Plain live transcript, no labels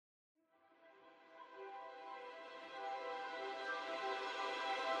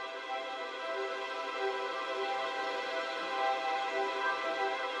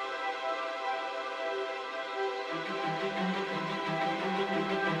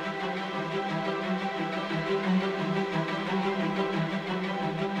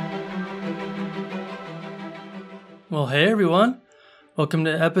Well, hey everyone. Welcome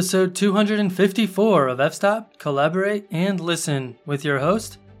to episode 254 of F-Stop, Collaborate, and Listen with your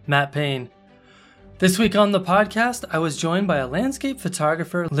host, Matt Payne. This week on the podcast, I was joined by a landscape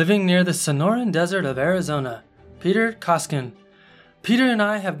photographer living near the Sonoran Desert of Arizona, Peter Koskin. Peter and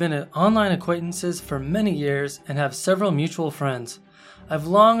I have been online acquaintances for many years and have several mutual friends. I've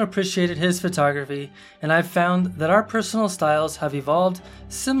long appreciated his photography, and I've found that our personal styles have evolved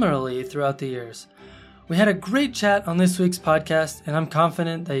similarly throughout the years. We had a great chat on this week's podcast, and I'm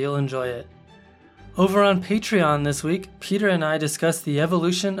confident that you'll enjoy it. Over on Patreon this week, Peter and I discussed the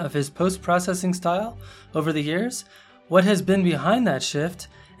evolution of his post-processing style over the years, what has been behind that shift,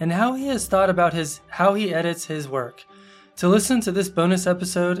 and how he has thought about how he edits his work. To listen to this bonus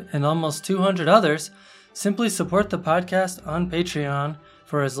episode and almost 200 others, simply support the podcast on Patreon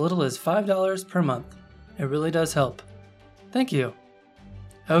for as little as $5 per month. It really does help. Thank you.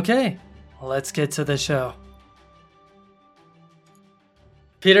 Okay, let's get to the show.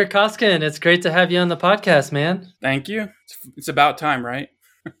 Peter Koskin, it's great to have you on the podcast, man. Thank you. It's about time, right?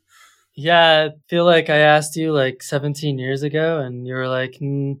 Yeah, I feel like I asked you like 17 years ago and you were like,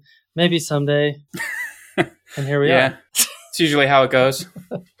 maybe someday. And here we are. It's usually how it goes.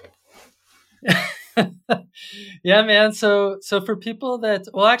 Yeah, man. So for people that,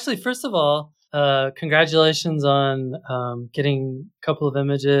 well, actually, first of all, congratulations on getting a couple of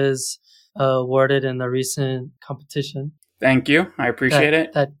images awarded in the recent competition. Thank you. I appreciate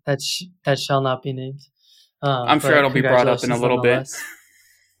it. That shall not be named. I'm sure it'll be brought up in a little bit.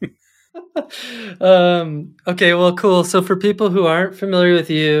 Okay, well, cool. So for people who aren't familiar with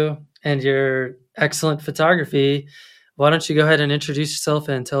you and your excellent photography, why don't you go ahead and introduce yourself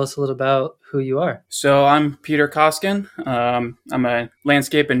and tell us a little about who you are? So I'm Peter Koskin. I'm a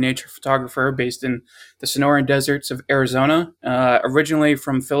landscape and nature photographer based in the Sonoran Deserts of Arizona, originally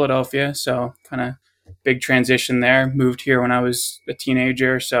from Philadelphia. So kind of big transition there. Moved here when I was a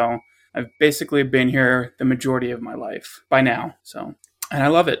teenager. So I've basically been here the majority of my life by now. So, and I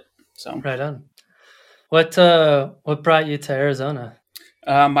love it. So right on. What brought you to Arizona?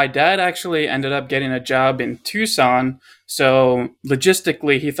 My dad actually ended up getting a job in Tucson, so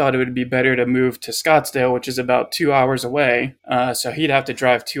logistically he thought it would be better to move to Scottsdale, which is about 2 hours away. So he'd have to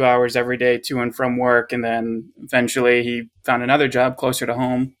drive 2 hours every day to and from work, and then eventually he found another job closer to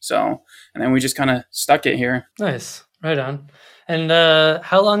home. So, and then we just kind of stuck it here. Nice, right on. And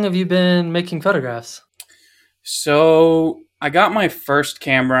how long have you been making photographs? So I got my first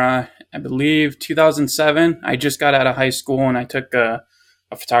camera, I believe 2007. I just got out of high school and I took a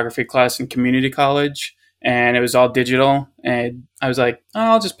photography class in community college, and it was all digital. And I was like, oh,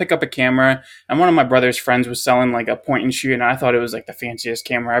 I'll just pick up a camera. And one of my brother's friends was selling like a point and shoot, and I thought it was like the fanciest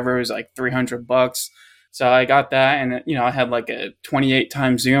camera ever. It was like $300. So I got that, and I had like a 28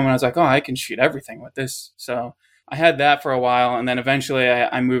 times zoom, and I was like, oh, I can shoot everything with this. So I had that for a while, and then eventually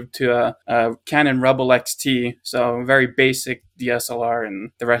I moved to a Canon Rebel XT, so very basic DSLR,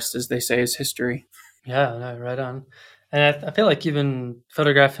 and the rest, as they say, is history. Yeah, no, right on. And I feel like you've been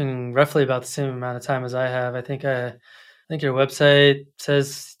photographing roughly about the same amount of time as I have. I think your website says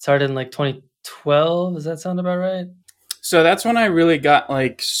it started in like 2012. Does that sound about right? So that's when I really got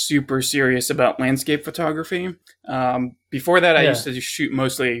like super serious about landscape photography. Before that, I used to shoot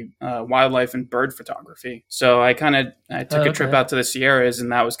mostly wildlife and bird photography. So I took a trip out to the Sierras,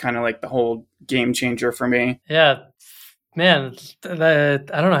 and that was kind of like the whole game changer for me. Yeah, man, I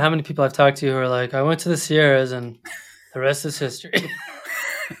don't know how many people I've talked to who are like, I went to the Sierras and the rest is history.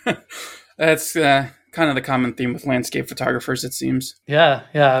 That's kind of the common theme with landscape photographers, it seems.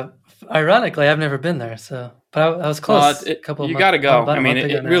 Yeah. Ironically, I've never been there, so but I was close. You got to go. I mean,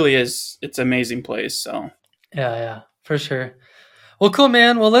 it really is. It's an amazing place. So yeah, for sure. Well, cool,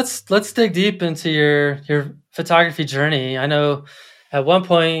 man. Well, let's dig deep into your photography journey. I know at one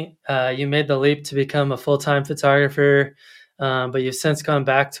point you made the leap to become a full-time photographer, but you've since gone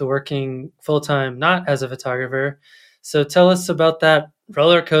back to working full-time, not as a photographer. So tell us about that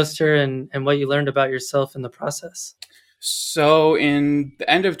roller coaster and what you learned about yourself in the process. So in the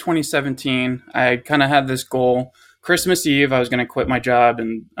end of 2017, I kind of had this goal. Christmas Eve, I was going to quit my job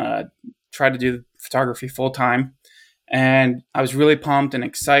and try to do photography full-time. And I was really pumped and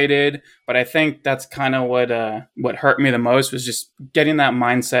excited, but I think that's kind of what hurt me the most was just getting that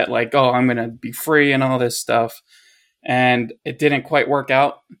mindset like, oh, I'm going to be free and all this stuff. And it didn't quite work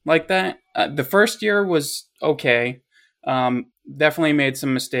out like that. The first year was okay. Definitely made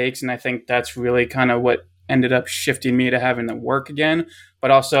some mistakes, and I think that's really kind of what ended up shifting me to having to work again. But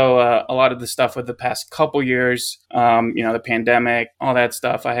also a lot of the stuff with the past couple years, the pandemic, all that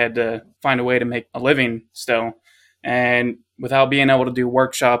stuff, I had to find a way to make a living still. And without being able to do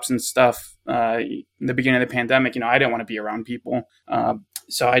workshops and stuff in the beginning of the pandemic, I didn't want to be around people.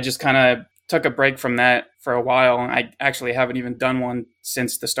 So I just kind of took a break from that for a while. I actually haven't even done one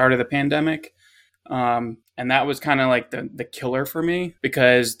since the start of the pandemic. And that was kind of like the killer for me,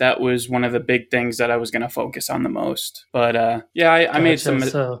 because that was one of the big things that I was going to focus on the most. But I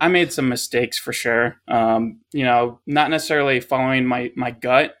made some mistakes for sure. Not necessarily following my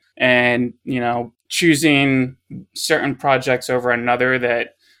gut, and choosing certain projects over another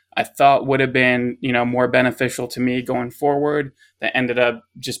that I thought would have been more beneficial to me going forward, that ended up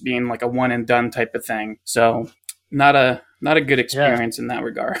just being like a one and done type of thing. So not a good experience in that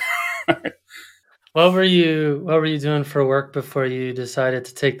regard. What were you doing for work before you decided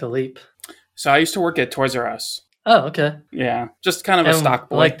to take the leap? So I used to work at Toys R Us. Oh, okay. Yeah, just kind of a stock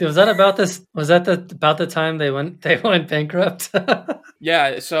boy. Like, was that about this? Was that about the time they went bankrupt?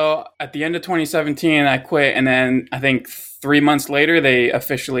 Yeah. So at the end of 2017, I quit, and then I think 3 months later they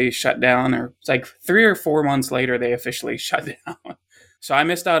officially shut down, or it's like 3 or 4 months later they officially shut down. So I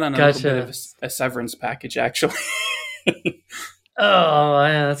missed out on a little bit of a severance package, actually. Oh,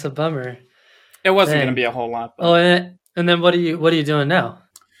 yeah, that's a bummer. It wasn't going to be a whole lot. But... Oh, and then what are you doing now?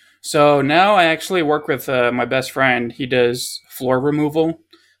 So now I actually work with my best friend. He does floor removal.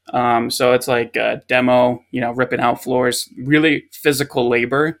 So it's like a demo, ripping out floors, really physical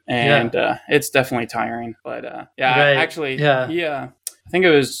labor, and it's definitely tiring. But I think it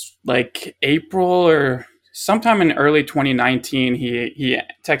was like April or sometime in early 2019. He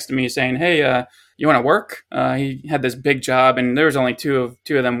texted me saying, "Hey, you want to work?" He had this big job, and there was only two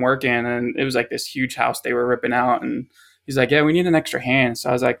of them working, and it was like this huge house they were ripping out. And he's like, "Yeah, we need an extra hand." So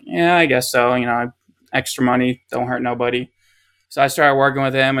I was like, "Yeah, I guess so. Extra money don't hurt nobody." So I started working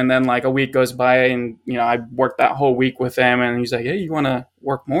with him, and then like a week goes by, and I worked that whole week with him, and he's like, "Hey, you want to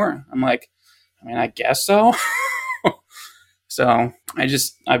work more?" I'm like, I guess so. So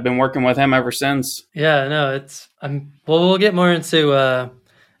I've been working with him ever since. Yeah, no, we'll get more into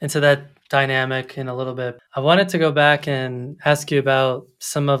that dynamic in a little bit. I wanted to go back and ask you about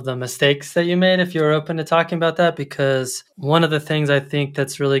some of the mistakes that you made, if you're open to talking about that, because one of the things I think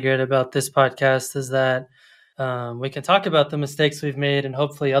that's really great about this podcast is that we can talk about the mistakes we've made, and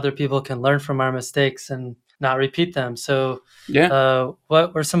hopefully other people can learn from our mistakes and not repeat them. So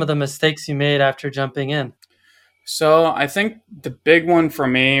what were some of the mistakes you made after jumping in? So I think the big one for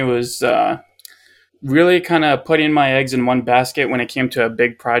me was really kind of putting my eggs in one basket when it came to a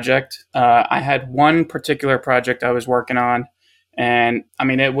big project. I had one particular project I was working on, and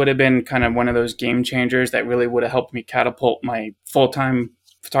it would have been kind of one of those game changers that really would have helped me catapult my full-time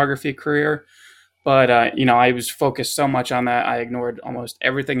photography career. But, I was focused so much on that, I ignored almost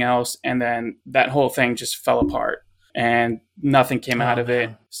everything else. And then that whole thing just fell apart and nothing came out of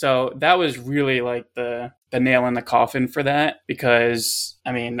it. So that was really like the nail in the coffin for that, because,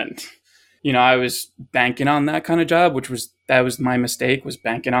 I was banking on that kind of job, that was my mistake, was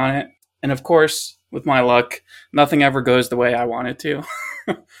banking on it. And of course, with my luck, nothing ever goes the way I want it to.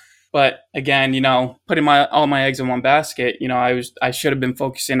 But again, putting all my eggs in one basket, I should have been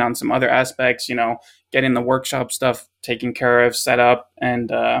focusing on some other aspects, getting the workshop stuff taken care of, set up, and,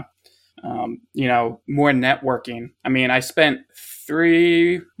 more networking. I spent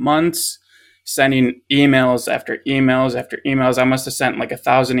 3 months sending emails after emails after emails. I must have sent like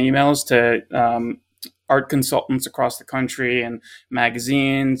 1,000 emails to art consultants across the country, and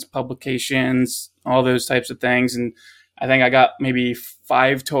magazines, publications, all those types of things. And I think I got maybe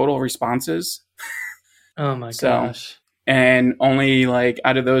 5 total responses. Oh my gosh. And only like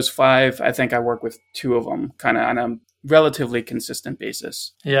out of those 5, I think I work with 2 of them kind of on a relatively consistent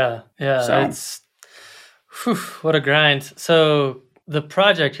basis. Yeah. So. What a grind. So the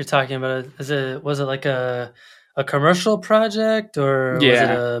project you're talking about, was it like a commercial project, or was it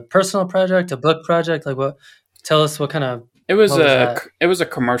a personal project, a book project? Like what? Tell us what kind of. It was a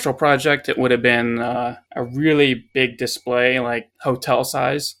commercial project. It would have been a really big display, like hotel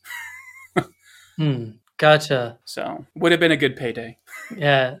size. Gotcha. So would have been a good payday.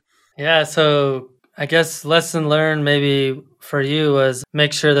 Yeah. So I guess lesson learned maybe for you was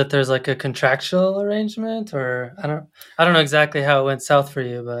make sure that there's like a contractual arrangement, or I don't know exactly how it went south for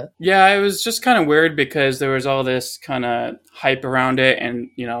you, but yeah, it was just kind of weird because there was all this kind of hype around it, and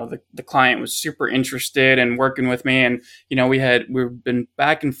the client was super interested in working with me, and we've been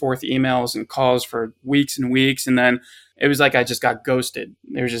back and forth emails and calls for weeks and weeks, and then it was like I just got ghosted.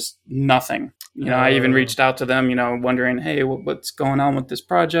 There was just nothing. I even reached out to them, wondering, hey, what's going on with this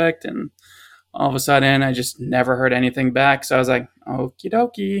project, and all of a sudden, I just never heard anything back. So I was like, okie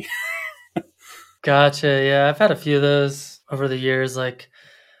dokie. Gotcha. Yeah, I've had a few of those over the years. Like,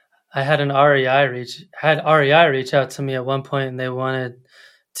 I had REI reach out to me at one point, and they wanted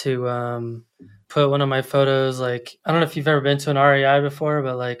to put one of my photos. Like, I don't know if you've ever been to an REI before,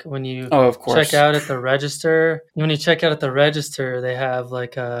 but like when you Oh, of check course. out at the register, they have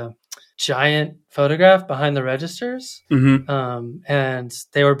like a giant photograph behind the registers. Mm-hmm. And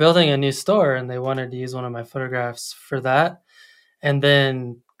they were building a new store, and they wanted to use one of my photographs for that. And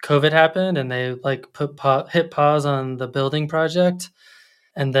then COVID happened, and they like hit pause on the building project.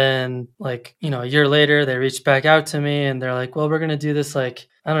 And then, like, a year later, they reached back out to me, and they're like, well, we're going to do this, like,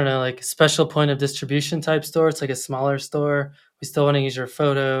 I don't know, like special point of distribution type store. It's like a smaller store. We still want to use your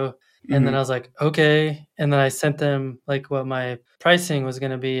photo. And then I was like, okay. And then I sent them like what my pricing was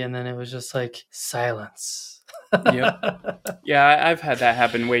going to be. And then it was just like silence. Yep. Yeah, I've had that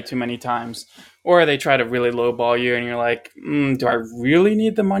happen way too many times. Or they try to really lowball you, and you're like, do I really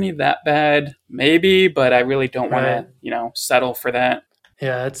need the money that bad? Maybe, but I really don't want to, settle for that.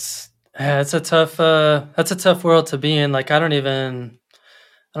 Yeah, it's a tough world to be in. Like, I don't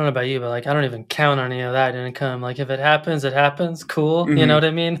know about you, but like, I don't even count on any of that income. Like, if it happens, it happens. Cool. Mm-hmm. You know what I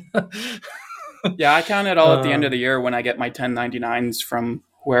mean? Yeah, I count it all at the end of the year when I get my 1099s from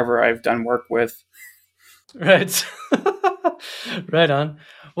whoever I've done work with. Right. Right on.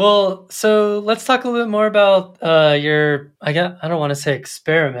 Well, so let's talk a little bit more about I don't want to say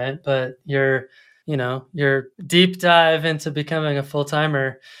experiment, but your deep dive into becoming a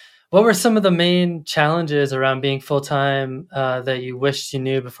full-timer. What were some of the main challenges around being full-time that you wished you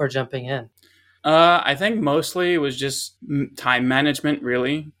knew before jumping in? I think mostly it was just time management,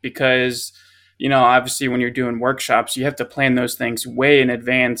 really, because obviously when you're doing workshops, you have to plan those things way in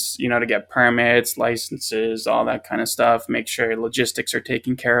advance, to get permits, licenses, all that kind of stuff, make sure logistics are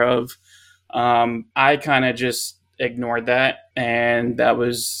taken care of. I kind of just ignored that, and that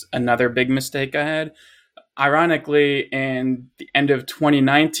was another big mistake I had. Ironically, in the end of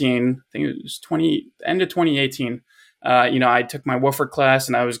 2019, I think it was end of 2018, I took my woofer class,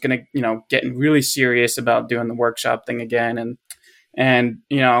 and I was going to, getting really serious about doing the workshop thing again. And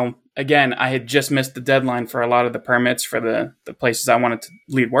again, I had just missed the deadline for a lot of the permits for the places I wanted to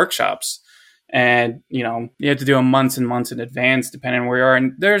lead workshops. And, you have to do them months and months in advance, depending on where you are.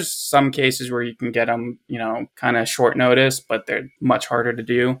 And there's some cases where you can get them, kind of short notice, but they're much harder to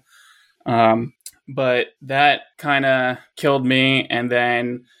do. But that kind of killed me. And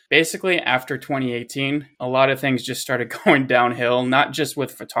then basically after 2018, a lot of things just started going downhill, not just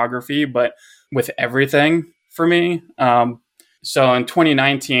with photography, but with everything for me. So in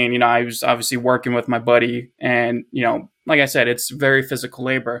 2019, I was obviously working with my buddy, and, like I said, it's very physical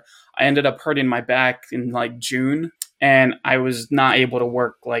labor. I ended up hurting my back in like June, and I was not able to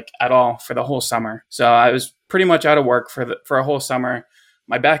work like at all for the whole summer. So I was pretty much out of work for a whole summer.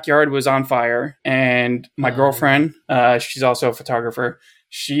 My backyard was on fire, and my girlfriend, she's also a photographer.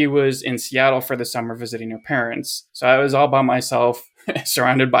 She was in Seattle for the summer visiting her parents. So I was all by myself,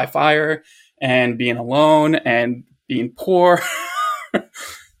 surrounded by fire and being alone and being poor.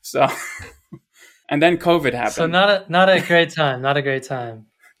 So, and then COVID happened. So not a great time. Not a great time.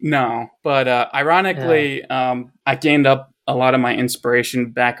 No, but ironically, I gained up a lot of my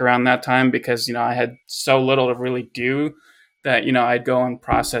inspiration back around that time because, I had so little to really do that, I'd go and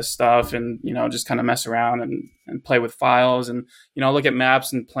process stuff and, just kind of mess around and play with files and, look at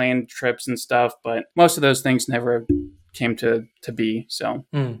maps and plan trips and stuff. But most of those things never came to be. So.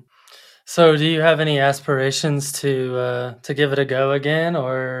 So do you have any aspirations to give it a go again,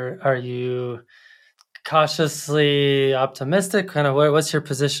 or are you cautiously optimistic? Kind of what's your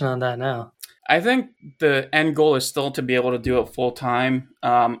position on that now? I think the end goal is still to be able to do it full time.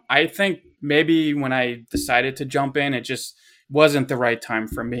 I think maybe when I decided to jump in, it just wasn't the right time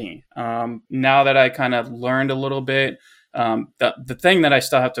for me. Now that I kind of learned a little bit, the thing that I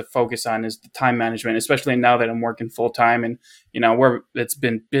still have to focus on is the time management, especially now that I'm working full time and, it's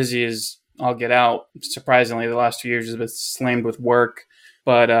been busy as I'll get out. Surprisingly, the last 2 years has been slammed with work.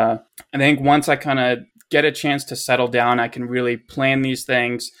 But I think once I kind of get a chance to settle down, I can really plan these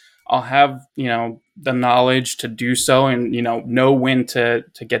things. I'll have, the knowledge to do so and, know when to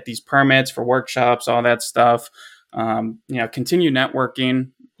get these permits for workshops, all that stuff. Continue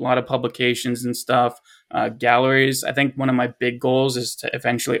networking, a lot of publications and stuff, galleries. I think one of my big goals is to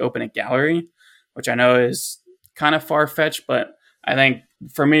eventually open a gallery, which I know is kind of far-fetched, but I think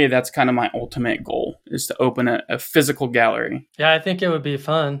for me, that's kind of my ultimate goal is to open a physical gallery. Yeah, I think it would be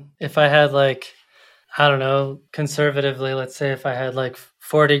fun if I had I don't know, conservatively, let's say if I had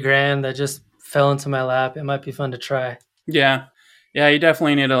 $40,000 that just fell into my lap, it might be fun to try. Yeah. Yeah, you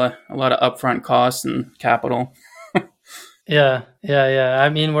definitely need a lot of upfront costs and capital. Yeah. I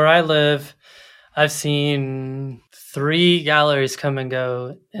mean, where I live, I've seen 3 galleries come and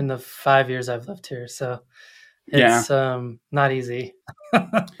go in the 5 years I've lived here. So Yeah. it's not easy.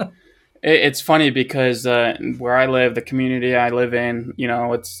 It's funny because where I live, the community I live in,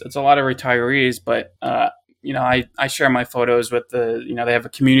 it's a lot of retirees, but I share my photos with they have a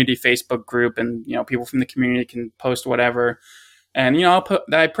community Facebook group, and people from the community can post whatever. And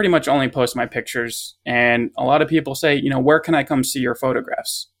I pretty much only post my pictures, and a lot of people say, where can I come see your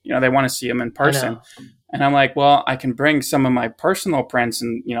photographs? They want to see them in person. And I'm like, well, I can bring some of my personal prints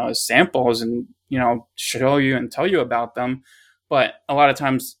and as samples, and show you and tell you about them. But a lot of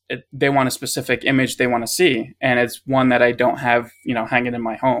times they want a specific image they want to see, and it's one that I don't have hanging in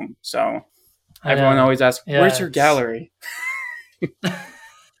my home. So everyone always asks, where's your gallery?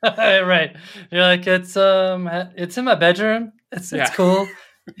 Right. You're like, it's in my bedroom. It's cool.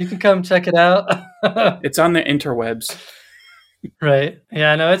 You can come check it out. It's on the interwebs. Right.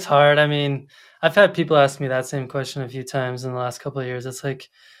 Yeah, no, it's hard. I mean, I've had people ask me that same question a few times in the last couple of years. It's like,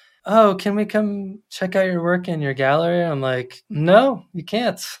 oh, can we come check out your work in your gallery? I'm like, no, you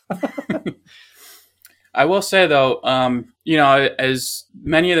can't. I will say though, as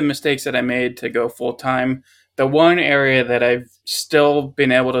many of the mistakes that I made to go full time, the one area that I've still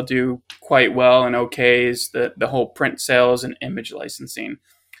been able to do quite well and okay is the whole print sales and image licensing.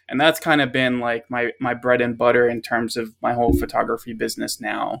 And that's kind of been like my bread and butter in terms of my whole photography business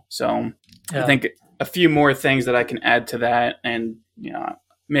now. So I think a few more things that I can add to that, and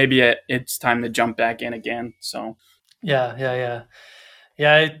maybe it's time to jump back in again. So yeah.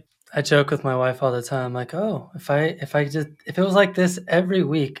 I joke with my wife all the time, like, oh, if it was like this every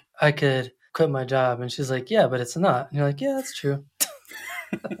week, I could quit my job. And she's like, yeah, but it's not. And you're like, yeah, that's true.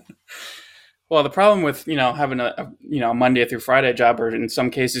 Well, the problem with having a Monday through Friday job, or in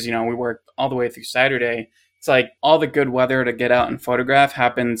some cases we work all the way through Saturday. It's like all the good weather to get out and photograph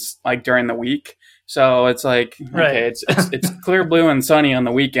happens like during the week. So it's like, okay, it's clear blue and sunny on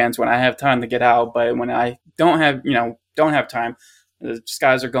the weekends when I have time to get out, but when I don't have time, the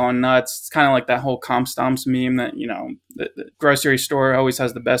skies are going nuts. It's kind of like that whole comp stomps meme that the grocery store always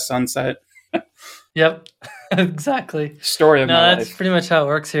has the best sunset. Yep, exactly. Story of my life. That's pretty much how it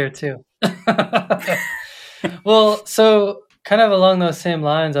works here too. Well, so kind of along those same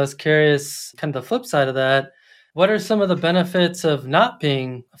lines, I was curious, kind of the flip side of that, what are some of the benefits of not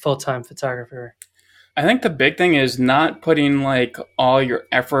being a full-time photographer? I think the big thing is not putting like all your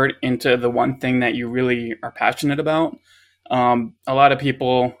effort into the one thing that you really are passionate about. A lot of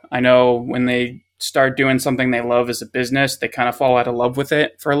people I know, when they start doing something they love as a business, they kind of fall out of love with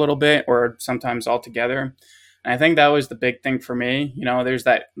it for a little bit, or sometimes altogether. And I think that was the big thing for me. There's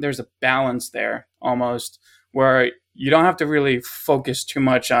a balance there almost, where you don't have to really focus too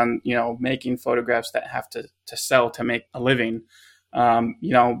much on, making photographs that have to sell to make a living.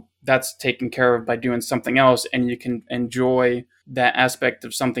 That's taken care of by doing something else, and you can enjoy that aspect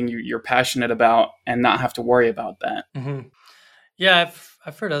of something you're passionate about and not have to worry about that. Mm-hmm. Yeah,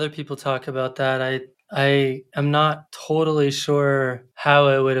 I've heard other people talk about that. I am not totally sure how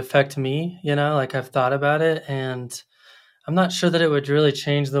it would affect me, like I've thought about it, and I'm not sure that it would really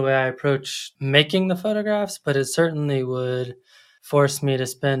change the way I approach making the photographs, but it certainly would force me to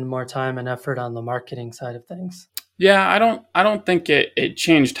spend more time and effort on the marketing side of things. Yeah, I don't think it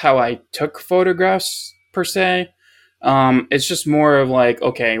changed how I took photographs per se. It's just more of like,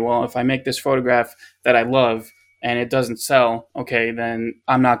 okay, well, if I make this photograph that I love and it doesn't sell, okay, then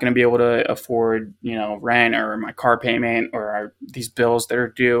I'm not going to be able to afford, rent or my car payment or these bills that are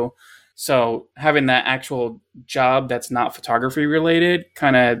due. So having that actual job that's not photography related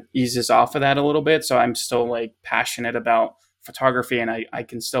kind of eases off of that a little bit. So I'm still like passionate about photography, and I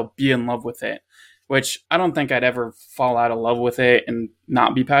can still be in love with it, which I don't think I'd ever fall out of love with it and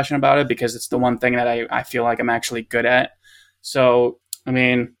not be passionate about it, because it's the one thing that I feel like I'm actually good at. So, I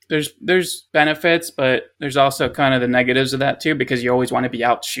mean, there's benefits, but there's also kind of the negatives of that too, because you always want to be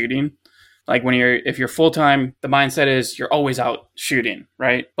out shooting. Like if you're full-time, the mindset is you're always out shooting,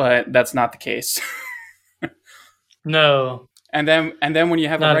 right? But that's not the case. No. And then when you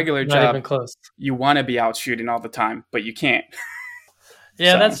have a regular job, even close, you want to be out shooting all the time, but you can't.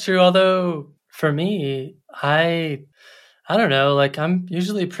 Yeah, that's true. Although for me, I don't know, like I'm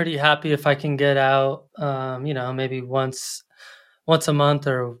usually pretty happy if I can get out, maybe once a month,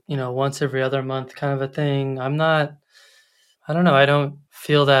 or, once every other month kind of a thing. I don't know. I don't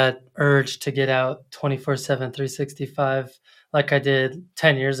feel that urge to get out 24/7, 365 like I did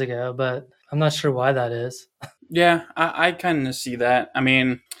 10 years ago, but I'm not sure why that is. Yeah, I kind of see that. I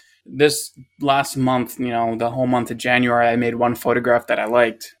mean, this last month, the whole month of January, I made one photograph that I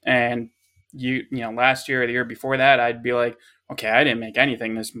liked. And last year or the year before that, I'd be like, okay, I didn't make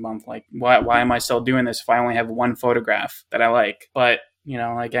anything this month. Like, why am I still doing this if I only have one photograph that I like? But,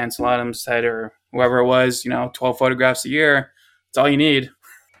 like Ansel Adams said, or whoever it was, 12 photographs a year, it's all you need.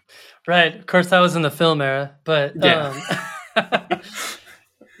 Right. Of course, that was in the film era, but Yeah.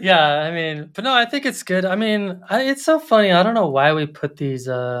 yeah, I mean, but no, I think it's good. I mean, it's so funny. I don't know why we put these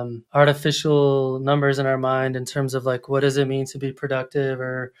artificial numbers in our mind in terms of like, what does it mean to be productive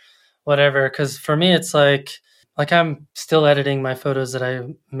or whatever? Because for me, it's like I'm still editing my photos that I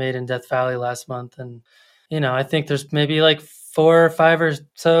made in Death Valley last month, and I think there's maybe like 4 or 5 or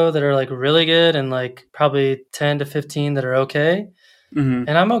so that are like really good, and like probably 10 to 15 that are okay, Mm-hmm.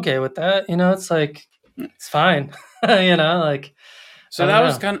 and I'm okay with that. It's like it's fine. Like. So that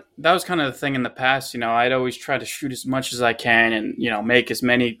was kind of the thing in the past. I'd always try to shoot as much as I can and make as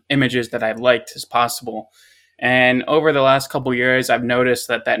many images that I liked as possible. And over the last couple of years, I've noticed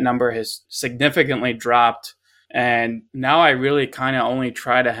that number has significantly dropped. And now I really kind of only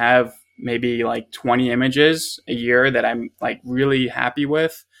try to have maybe like 20 images a year that I'm like really happy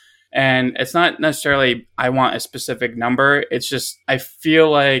with. And it's not necessarily I want a specific number. It's just I feel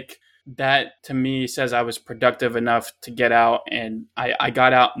like that to me says I was productive enough to get out, and I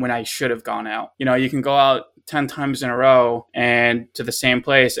got out when I should have gone out. You can go out 10 times in a row and to the same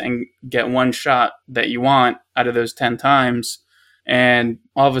place and get one shot that you want out of those 10 times. And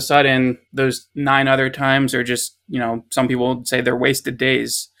all of a sudden, those 9 other times are just, some people would say they're wasted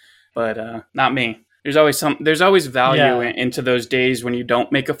days, but not me. There's always value into those days when you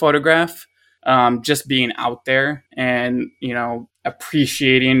don't make a photograph. Just being out there and,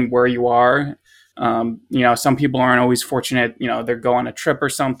 appreciating where you are. Some people aren't always fortunate, they go on a trip or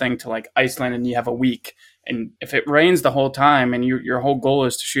something to like Iceland and you have a week. And if it rains the whole time and your whole goal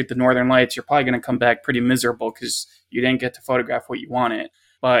is to shoot the Northern Lights, you're probably going to come back pretty miserable because you didn't get to photograph what you wanted.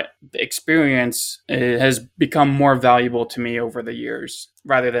 But the experience has become more valuable to me over the years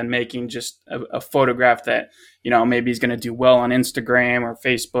rather than making just a photograph that, maybe is going to do well on Instagram or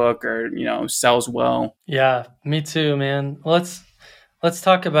Facebook or, sells well. Yeah, me too, man. Let's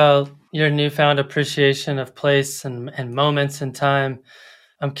talk about your newfound appreciation of place and moments in time.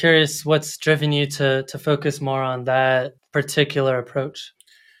 I'm curious what's driven you to focus more on that particular approach.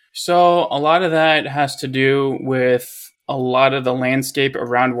 So a lot of that has to do with a lot of the landscape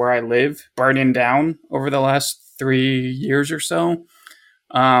around where I live burning down over the last 3 years or so.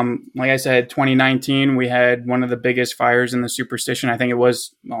 Like I said, 2019, we had one of the biggest fires in the Superstition. I think it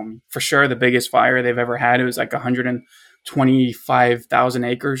was for sure the biggest fire they've ever had. It was like 125,000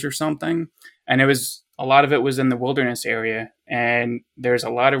 acres or something. And a lot of it was in the wilderness area. And there's a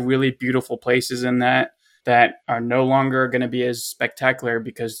lot of really beautiful places in that are no longer going to be as spectacular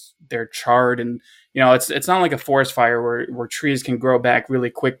because they're charred. And, it's not like a forest fire where trees can grow back really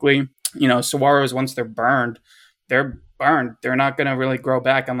quickly. Saguaros, once they're burned, they're burned. They're not going to really grow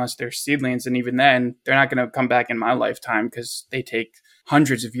back unless they're seedlings. And even then, they're not going to come back in my lifetime because they take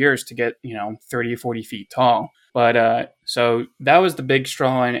hundreds of years to get, 30 or 40 feet tall. But so that was the big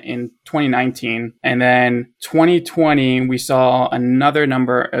straw in 2019. And then 2020, we saw another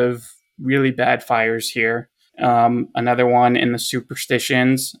number of really bad fires here. Another one in the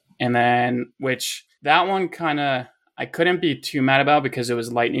Superstitions. And then, which that one I couldn't be too mad about because it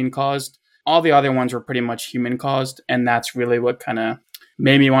was lightning caused. All the other ones were pretty much human caused. And that's really what kind of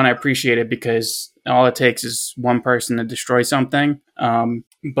made me want to appreciate it because all it takes is one person to destroy something.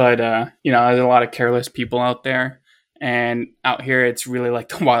 But there's a lot of careless people out there. And out here, it's really like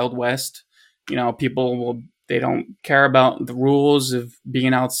the Wild West. They don't care about the rules of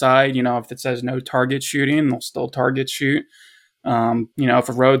being outside. If it says no target shooting, they'll still target shoot. If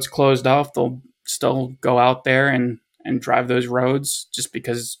a road's closed off, they'll still go out there and drive those roads just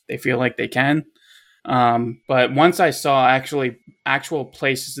because they feel like they can. But once I saw actual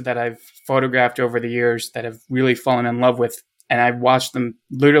places that I've photographed over the years that have really fallen in love with, and I've watched them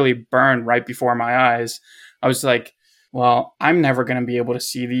literally burn right before my eyes, I was like, well, I'm never going to be able to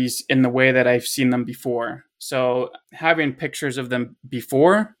see these in the way that I've seen them before. So having pictures of them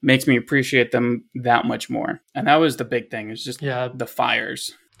before makes me appreciate them that much more. And that was the big thing. It's just the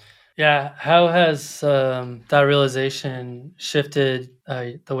fires. Yeah. How has that realization shifted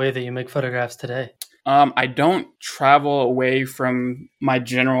the way that you make photographs today? I don't travel away from my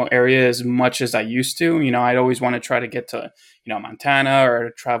general area as much as I used to. I'd always want to try to get to, Montana or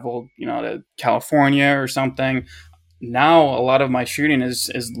travel, to California or something. Now, a lot of my shooting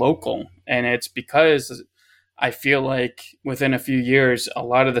is local, and it's because I feel like within a few years, a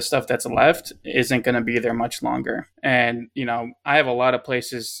lot of the stuff that's left isn't going to be there much longer. And, I have a lot of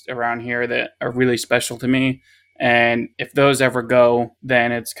places around here that are really special to me. And if those ever go,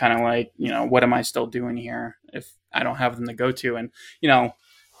 then it's kind of like, what am I still doing here? If I don't have them to go to. And,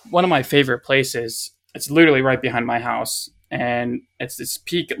 one of my favorite places, it's literally right behind my house, and it's this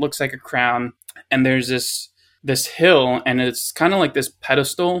peak. It looks like a crown, and there's this hill, and it's kind of like this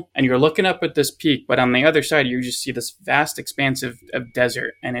pedestal, and you're looking up at this peak, but on the other side you just see this vast expanse of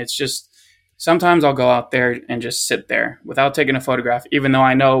desert. And it's just, sometimes I'll go out there and just sit there without taking a photograph, even though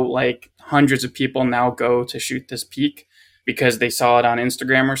I know like hundreds of people now go to shoot this peak because they saw it on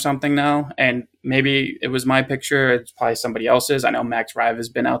Instagram or something now. And maybe it was my picture, it's probably somebody else's. I know Max Rive has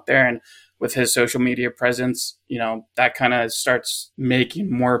been out there, and with his social media presence, that kind of starts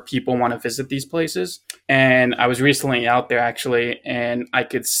making more people want to visit these places. And I was recently out there actually, and I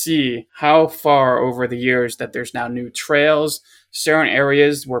could see how far over the years that there's now new trails, certain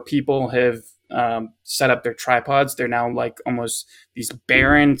areas where people have set up their tripods. They're now like almost these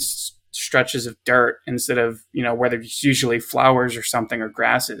barren stretches of dirt instead of, where there's usually flowers or something or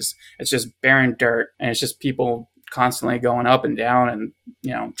grasses. It's just barren dirt, and it's just people constantly going up and down and,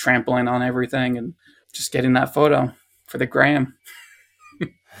 trampling on everything and just getting that photo for the gram.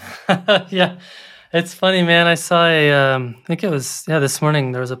 Yeah. It's funny, man. I saw I think it was, this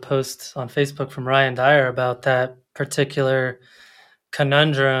morning there was a post on Facebook from Ryan Dyer about that particular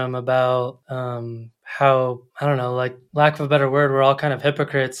conundrum about how, I don't know, like, lack of a better word, we're all kind of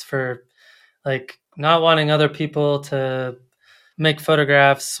hypocrites for like not wanting other people to make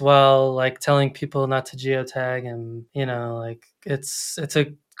photographs while like telling people not to geotag. And like it's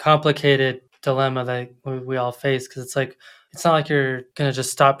a complicated dilemma that we all face, because it's like, it's not like you're gonna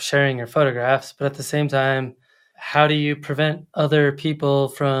just stop sharing your photographs, but at the same time, how do you prevent other people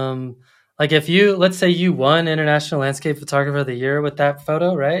from, like, if let's say you won International Landscape Photographer of the Year with that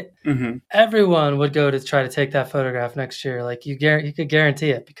photo, right? Mm-hmm. Everyone would go to try to take that photograph next year. Like you could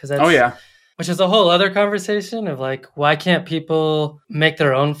guarantee it, because that's, which is a whole other conversation of like, why can't people make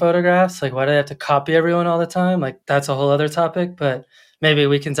their own photographs? Like, why do they have to copy everyone all the time? Like, that's a whole other topic, but maybe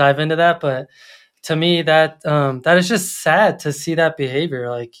we can dive into that. But to me, that is just sad to see that behavior.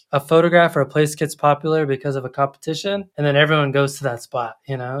 Like, a photograph or a place gets popular because of a competition, and then everyone goes to that spot,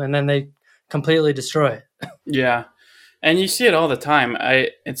 and then they completely destroy it. Yeah. And you see it all the time.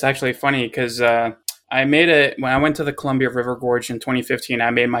 It's actually funny because I made it when I went to the Columbia River Gorge in 2015.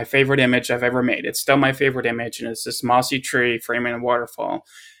 I made my favorite image I've ever made. It's still my favorite image, and it's this mossy tree framing a waterfall.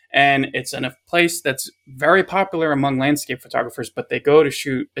 And it's in a place that's very popular among landscape photographers, but they go to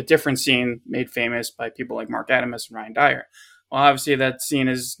shoot a different scene made famous by people like Mark Adamus and Ryan Dyer. Well, obviously that scene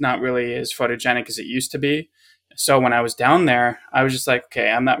is not really as photogenic as it used to be. So when I was down there, I was just like, okay,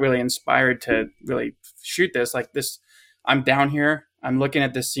 I'm not really inspired to really shoot this. Like this, I'm down here, I'm looking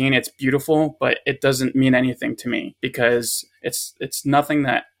at this scene, it's beautiful, but it doesn't mean anything to me because it's nothing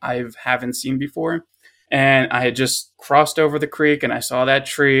that I haven't seen before. And I had just crossed over the creek and I saw that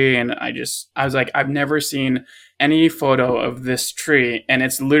tree, and I was like, I've never seen any photo of this tree, and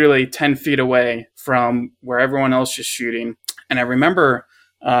it's literally 10 feet away from where everyone else is shooting. And I remember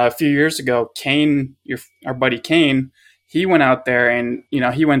a few years ago, Kane, our buddy Kane, he went out there and,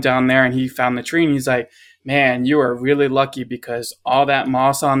 he went down there and he found the tree, and he's like, man, you are really lucky because all that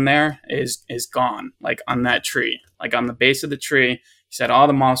moss on there is gone, like on that tree, like on the base of the tree. He said all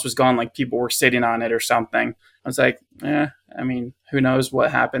the moss was gone, like people were sitting on it or something. I was like, who knows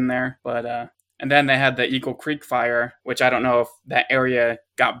what happened there. But and then they had the Eagle Creek fire, which I don't know if that area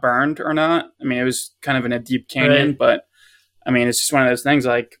got burned or not. I mean, it was kind of in a deep canyon, right. But I mean, it's just one of those things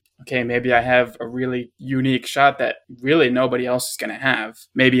like, okay, maybe I have a really unique shot that really nobody else is going to have.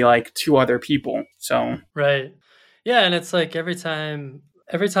 Maybe like two other people. So right. Yeah, and it's like every time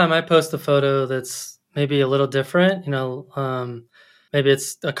I post a photo that's maybe a little different, maybe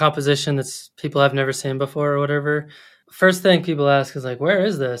it's a composition that's people I've never seen before or whatever. First thing people ask is like, where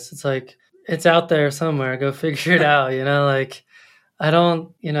is this? It's like, it's out there somewhere. Go figure it out, like I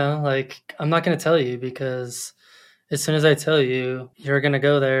don't, like I'm not going to tell you, because as soon as I tell you, you're going to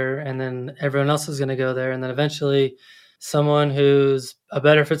go there, and then everyone else is going to go there. And then eventually someone who's a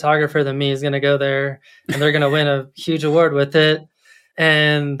better photographer than me is going to go there, and they're going to win a huge award with it.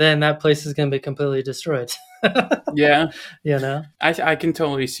 And then that place is going to be completely destroyed. Yeah. I can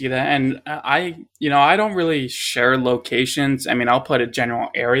totally see that. And I don't really share locations. I mean, I'll put a general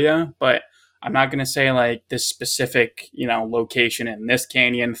area, but I'm not going to say like this specific, location in this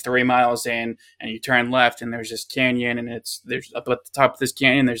canyon 3 miles in, and you turn left and there's this canyon, and there's up at the top of this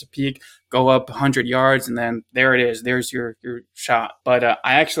canyon, there's a peak, go up 100 yards. And then there it is. There's your shot. But I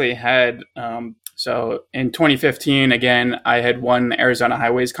actually had, so in 2015, again, I had won the Arizona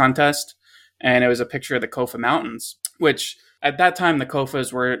Highways contest, and it was a picture of the Kofa Mountains, which at that time, the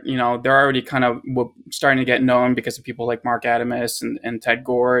Kofas were, they're already kind of starting to get known because of people like Mark Adamus and Ted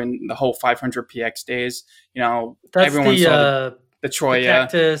Gore and the whole 500px days. That's everyone saw the the Troya.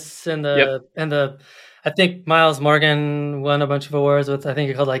 cactus and Yep. the I think Miles Morgan won a bunch of awards with, I think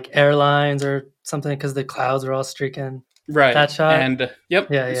it called like Airlines or something, because the clouds were all streaking. Right. That shot. And yep.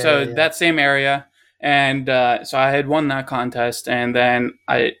 Yeah. So that same area. And so I had won that contest. And then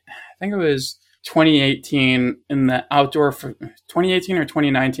I think it was 2018 in the 2018 or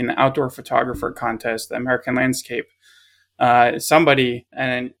 2019, the outdoor photographer contest, the American Landscape. Somebody,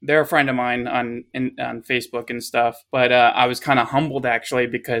 and they're a friend of mine on Facebook and stuff, but I was kind of humbled actually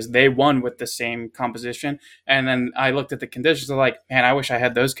because they won with the same composition. And then I looked at the conditions, I'm like, man, I wish I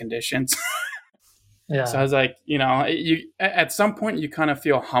had those conditions. Yeah. So I was like, you at some point you kind of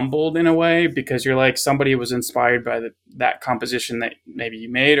feel humbled in a way because you're like, somebody was inspired by that composition that maybe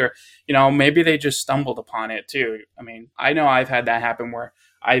you made, or maybe they just stumbled upon it too. I mean, I know I've had that happen where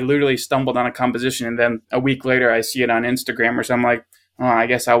I literally stumbled on a composition and then a week later I see it on Instagram or something, like, oh, I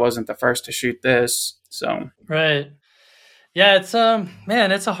guess I wasn't the first to shoot this. So right. Yeah, it's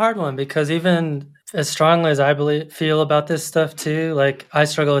man, it's a hard one because even as strongly as I feel about this stuff too, like I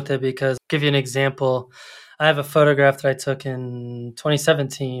struggle with it because, give you an example, I have a photograph that I took in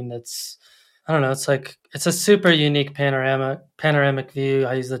 2017 that's, I don't know, it's a super unique panoramic view.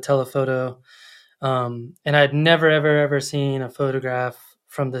 I use the telephoto. And I'd never ever seen a photograph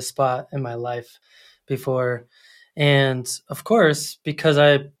from this spot in my life before. And of course, because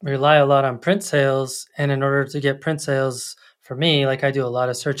I rely a lot on print sales, and in order to get print sales for me, like I do a lot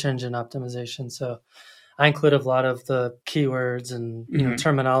of search engine optimization. So I include a lot of the keywords and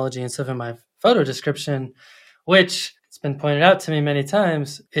terminology and stuff in my photo description, which it's been pointed out to me many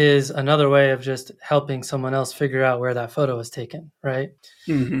times is another way of just helping someone else figure out where that photo was taken, right?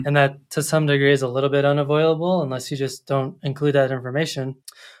 Mm-hmm. And that to some degree is a little bit unavoidable unless you just don't include that information.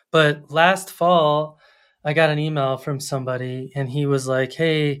 But last fall, I got an email from somebody and he was like,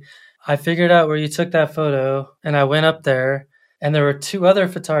 hey, I figured out where you took that photo, and I went up there and there were 2 other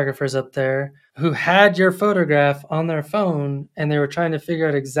photographers up there who had your photograph on their phone, and they were trying to figure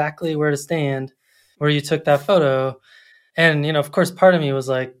out exactly where to stand where you took that photo. And, of course, part of me was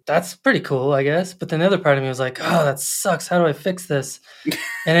like, that's pretty cool, I guess. But then the other part of me was like, oh, that sucks. How do I fix this?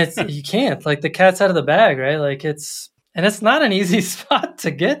 And you can't. Like, the cat's out of the bag, right? Like, it's not an easy spot to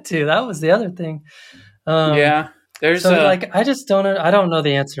get to. That was the other thing. Yeah. There's I just I don't know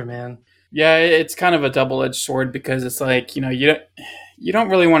the answer, man. Yeah, it's kind of a double-edged sword because it's like, you don't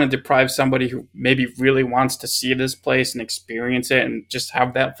really want to deprive somebody who maybe really wants to see this place and experience it and just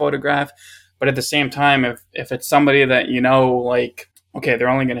have that photograph. But at the same time, if it's somebody that, like, okay, they're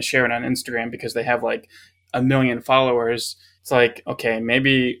only going to share it on Instagram because they have like 1 million followers. It's like, okay,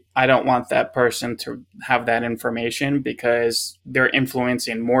 maybe I don't want that person to have that information because they're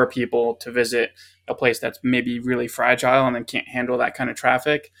influencing more people to visit a place that's maybe really fragile and then can't handle that kind of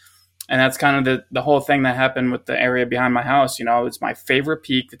traffic. And that's kind of the whole thing that happened with the area behind my house. It's my favorite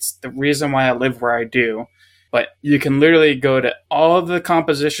peak. It's the reason why I live where I do. But you can literally go to all of the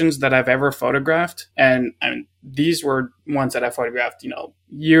compositions that I've ever photographed. And these were ones that I photographed,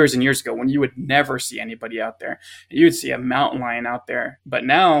 years and years ago when you would never see anybody out there. You would see a mountain lion out there. But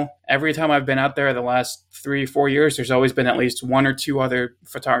now, every time I've been out there the last 3-4 years, there's always been at least 1 or 2 other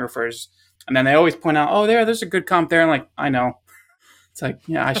photographers. And then they always point out, oh, there's a good comp there. I'm like, I know. It's like,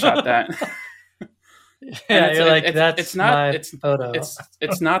 yeah, I shot that. Yeah, you're like, that's my photo.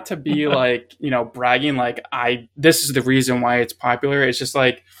 It's not to be like, bragging like this is the reason why it's popular. It's just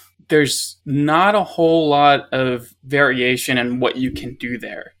like there's not a whole lot of variation in what you can do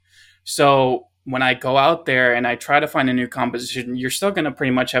there. So when I go out there and I try to find a new composition, you're still going to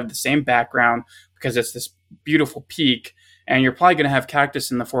pretty much have the same background because it's this beautiful peak. And you're probably going to have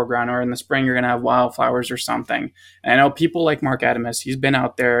cactus in the foreground, or in the spring, you're going to have wildflowers or something. And I know people like Mark Adamus, he's been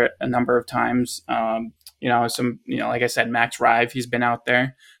out there a number of times. Like I said, Max Rive, he's been out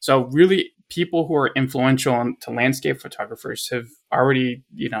there. So really, people who are influential to landscape photographers have already,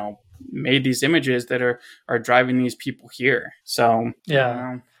 made these images that are driving these people here. So,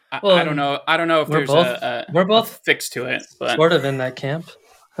 yeah. I don't know. I don't know if we're both fix to it, but sort of in that camp.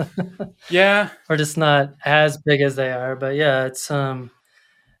 Yeah, we're just not as big as they are, but yeah, it's I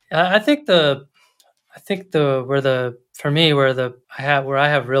think where I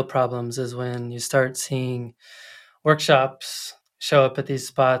have real problems is when you start seeing workshops show up at these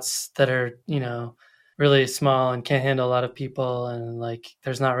spots that are, really small and can't handle a lot of people, and like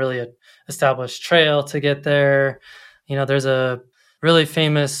there's not really a established trail to get there. There's a really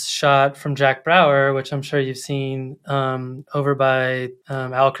famous shot from Jack Brower, which I'm sure you've seen, over by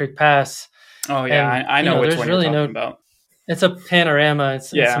Owl Creek Pass. Oh yeah, and, I know which one you're talking about. it's a panorama.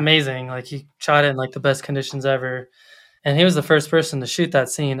 It's Yeah. amazing. Like he shot it in like the best conditions ever. And he was the first person to shoot that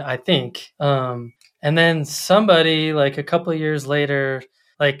scene, I think. And then somebody like a couple of years later,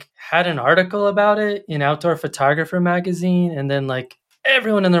 like had an article about it in Outdoor Photographer magazine. And then like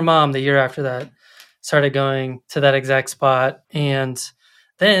everyone and their mom the year after that started going to that exact spot. And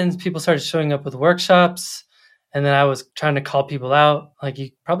then people started showing up with workshops. And then I was trying to call people out. Like,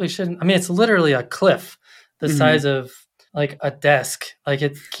 you probably shouldn't. I mean, it's literally a cliff the size of like a desk. Like,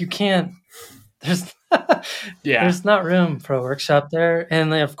 you can't, there's, there's not room for a workshop there.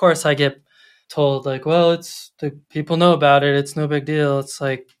 And then, of course, I get told, like, well, it's the people know about it. It's no big deal. It's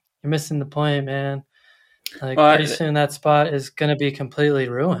like, you're missing the point, man. Like, pretty soon that spot is going to be completely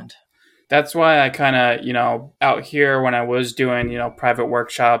ruined. That's why I kind of, out here when I was doing, private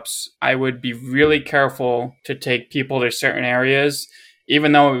workshops, I would be really careful to take people to certain areas,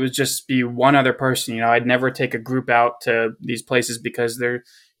 even though it would just be one other person. I'd never take a group out to these places because they're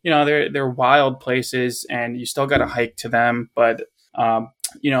wild places and you still got to hike to them. But,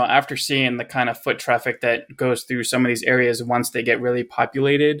 after seeing the kind of foot traffic that goes through some of these areas once they get really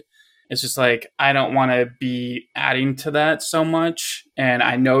populated, it's just like, I don't want to be adding to that so much. And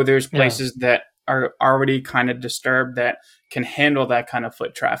I know there's places that are already kind of disturbed that can handle that kind of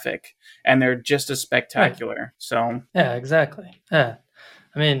foot traffic. And they're just as spectacular. Right. So, yeah, exactly. Yeah.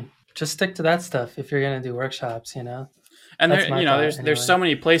 I mean, just stick to that stuff if you're going to do workshops, And there's so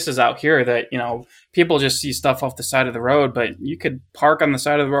many places out here that, people just see stuff off the side of the road, but you could park on the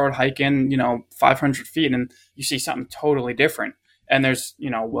side of the road, hike in, 500 feet and you see something totally different. And there's,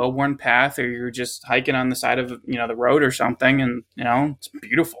 well-worn path, or you're just hiking on the side of, the road or something. And, it's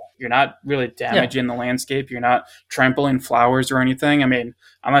beautiful. You're not really damaging the landscape. You're not trampling flowers or anything. I mean,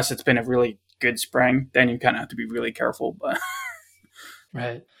 unless it's been a really good spring, then you kind of have to be really careful. But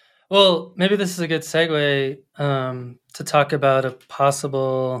right. Well, maybe this is a good segue to talk about a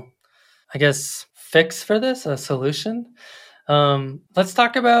possible, I guess, fix for this, a solution. Let's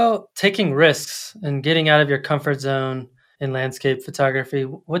talk about taking risks and getting out of your comfort zone in landscape photography.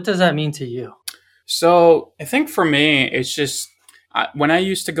 What does that mean to you? So I think for me, it's just when I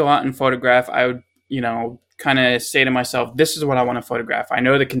used to go out and photograph, I would, kind of say to myself, this is what I want to photograph. I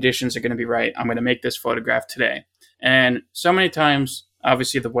know the conditions are going to be right. I'm going to make this photograph today. And so many times,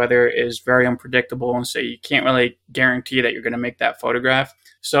 obviously, the weather is very unpredictable. And so you can't really guarantee that you're going to make that photograph.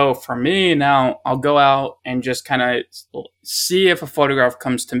 So for me now, I'll go out and just kind of see if a photograph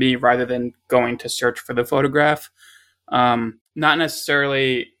comes to me rather than going to search for the photograph. Not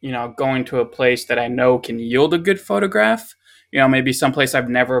necessarily, going to a place that I know can yield a good photograph, maybe someplace I've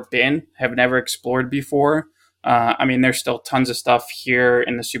never been, have never explored before. There's still tons of stuff here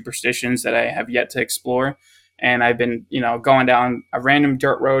in the superstitions that I have yet to explore. And I've been, going down a random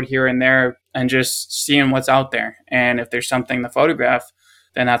dirt road here and there and just seeing what's out there. And if there's something to photograph,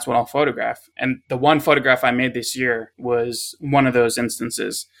 then that's what I'll photograph. And the one photograph I made this year was one of those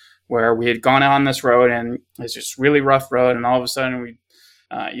instances where we had gone on this road and it's just really rough road. And all of a sudden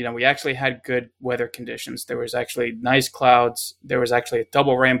we actually had good weather conditions. There was actually nice clouds. There was actually a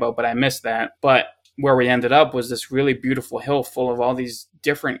double rainbow, but I missed that. But where we ended up was this really beautiful hill full of all these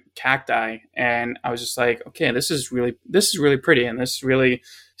different cacti. And I was just like, okay, this is really pretty. And this really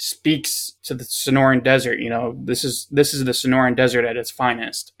speaks to the Sonoran Desert. This is the Sonoran Desert at its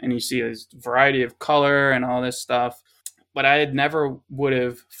finest. And you see this variety of color and all this stuff. But I had never would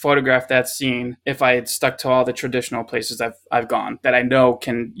have photographed that scene if I had stuck to all the traditional places I've gone that I know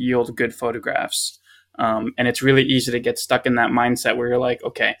can yield good photographs. And it's really easy to get stuck in that mindset where you're like,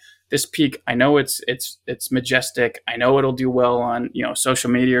 okay, this peak, I know it's majestic. I know it'll do well on,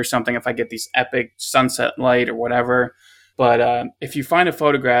 social media or something if I get these epic sunset light or whatever. But if you find a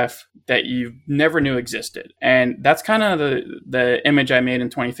photograph that you never knew existed, and that's kind of the image I made in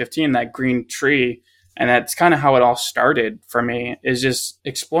 2015, that green tree. And that's kind of how it all started for me, is just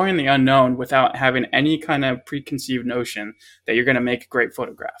exploring the unknown without having any kind of preconceived notion that you're going to make a great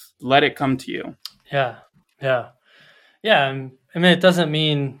photograph. Let it come to you. Yeah. It doesn't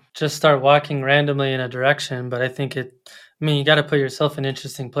mean just start walking randomly in a direction, but I think you got to put yourself in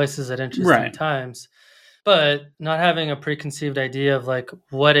interesting places at interesting times. But not having a preconceived idea of like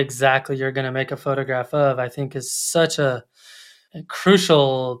what exactly you're going to make a photograph of, I think is such a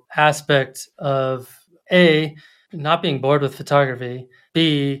crucial aspect of A, not being bored with photography,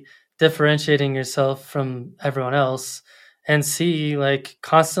 B, differentiating yourself from everyone else, and C, like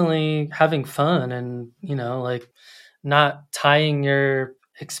constantly having fun and, not tying your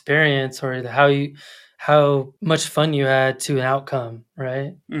experience or how much fun you had to an outcome,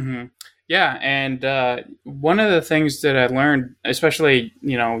 right? Mm-hmm. Yeah, and one of the things that I learned, especially,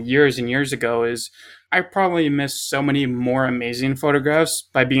 years and years ago, is I probably missed so many more amazing photographs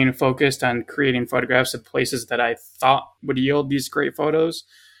by being focused on creating photographs of places that I thought would yield these great photos,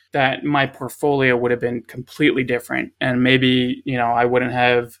 that my portfolio would have been completely different. And maybe, I wouldn't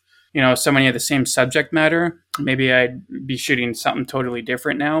have, so many of the same subject matter. Maybe I'd be shooting something totally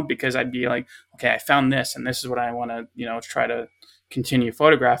different now, because I'd be like, okay, I found this and this is what I want to, try to continue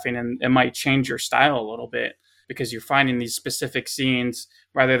photographing. And it might change your style a little bit, because you're finding these specific scenes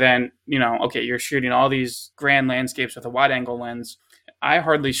rather than, okay, you're shooting all these grand landscapes with a wide angle lens. I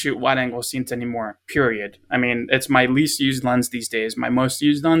hardly shoot wide angle scenes anymore, period. I mean, it's my least used lens these days. My most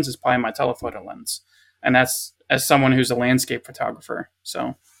used lens is probably my telephoto lens. And that's as someone who's a landscape photographer.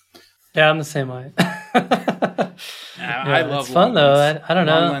 So yeah, I'm the same way. I love it's fun though. I don't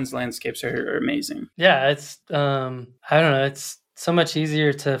know. Long lens landscapes are amazing. Yeah, it's I don't know. It's so much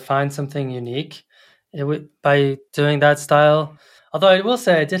easier to find something unique by doing that style. Although I will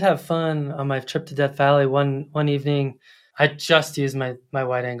say I did have fun on my trip to Death Valley one evening. I just used my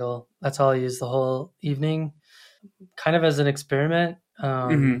wide angle. That's all I used the whole evening, kind of as an experiment.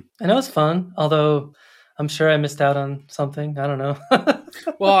 And it was fun, although I'm sure I missed out on something. I don't know.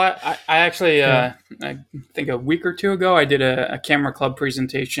 Well, I actually, I think a week or two ago, I did a camera club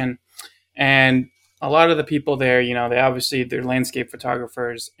presentation, and a lot of the people there, they're landscape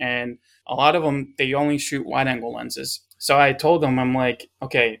photographers, and a lot of them, they only shoot wide angle lenses. So I told them, I'm like,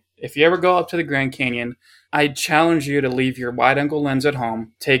 okay, if you ever go up to the Grand Canyon, I challenge you to leave your wide angle lens at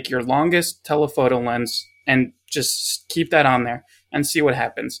home, take your longest telephoto lens, and just keep that on there and see what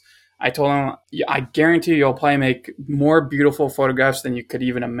happens. I told him, I guarantee you'll probably make more beautiful photographs than you could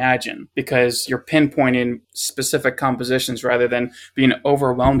even imagine, because you're pinpointing specific compositions rather than being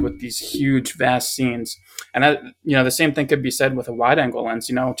overwhelmed with these huge, vast scenes. And that, the same thing could be said with a wide angle lens.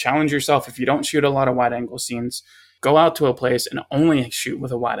 Challenge yourself. If you don't shoot a lot of wide angle scenes, go out to a place and only shoot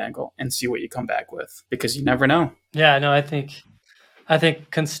with a wide angle and see what you come back with, because you never know. Yeah, no, I think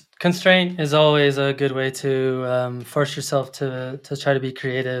constraint is always a good way to force yourself to try to be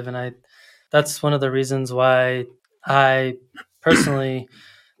creative, and that's one of the reasons why I personally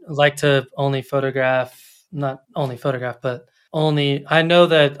like to only photograph, not only photograph, but only, I know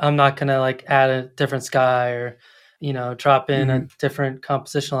that I'm not gonna like add a different sky or drop in a different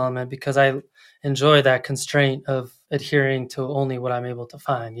compositional element, because I enjoy that constraint of adhering to only what I'm able to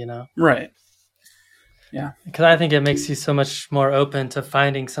find. Right. Yeah. Because I think it makes you so much more open to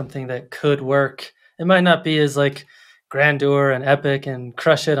finding something that could work. It might not be as like grandeur and epic and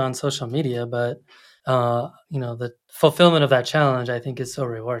crush it on social media, but the fulfillment of that challenge, I think, is so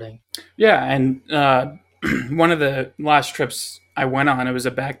rewarding. Yeah. And one of the last trips I went on, it was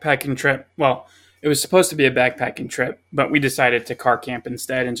a backpacking trip. Well, it was supposed to be a backpacking trip, but we decided to car camp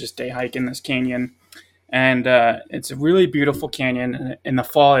instead and just day hike in this canyon. And it's a really beautiful canyon. In the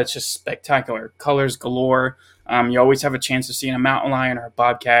fall, it's just spectacular. Colors galore. You always have a chance of seeing a mountain lion or a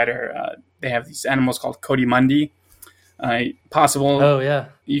bobcat, or they have these animals called coatimundi. Possible. Oh, yeah.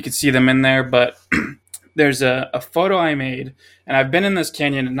 You could see them in there, but there's a photo I made, and I've been in this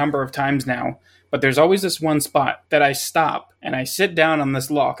canyon a number of times now, but there's always this one spot that I stop and I sit down on this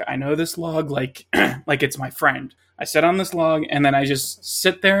log. I know this log like it's my friend. I sit on this log and then I just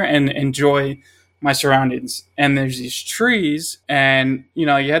sit there and enjoy my surroundings. And there's these trees, and you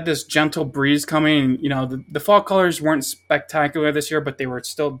had this gentle breeze coming. The fall colors weren't spectacular this year, but they were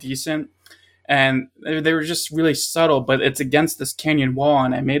still decent, and they were just really subtle. But it's against this canyon wall,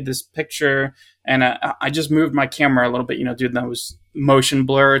 and I made this picture, and I just moved my camera a little bit, doing those motion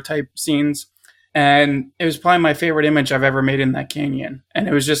blur type scenes. And it was probably my favorite image I've ever made in that canyon. And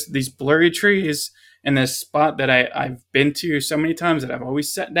it was just these blurry trees in this spot that I've been to so many times that I've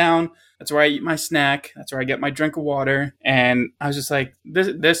always sat down. That's where I eat my snack. That's where I get my drink of water. And I was just like,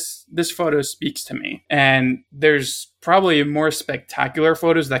 this photo speaks to me. And there's probably more spectacular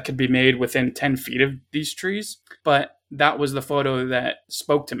photos that could be made within 10 feet of these trees. But that was the photo that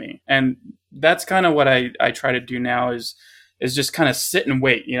spoke to me. And that's kind of what I try to do now is just kind of sit and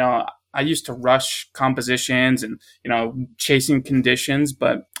wait. I used to rush compositions and, chasing conditions,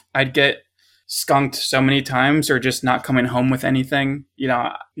 but I'd get skunked so many times or just not coming home with anything.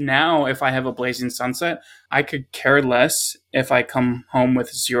 Now if I have a blazing sunset, I could care less if I come home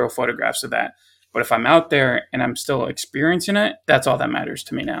with 0 photographs of that. But if I'm out there and I'm still experiencing it, that's all that matters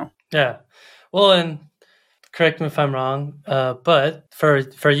to me now. Yeah. Well, and correct me if I'm wrong, but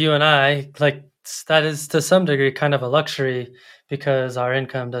for you and I, like, that is to some degree kind of a luxury, because our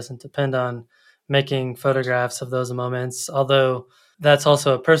income doesn't depend on making photographs of those moments. Although that's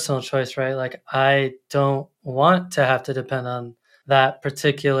also a personal choice, right? Like, I don't want to have to depend on that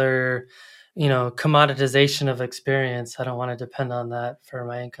particular, commoditization of experience. I don't want to depend on that for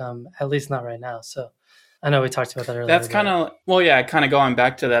my income, at least not right now. So I know we talked about that earlier. That's kind of, well, yeah, kind of going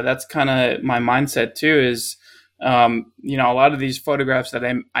back to that. That's kind of my mindset too is, a lot of these photographs that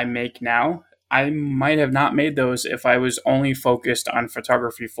I make now, I might have not made those if I was only focused on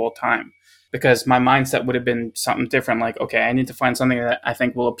photography full time, because my mindset would have been something different. Like, okay, I need to find something that I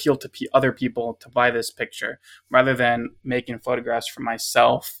think will appeal to other people to buy this picture, rather than making photographs for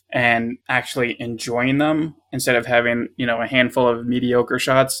myself and actually enjoying them instead of having, a handful of mediocre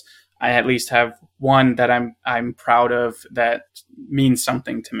shots. I at least have one that I'm proud of that means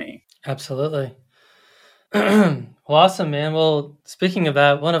something to me. Absolutely. Well, awesome, man. Well, speaking of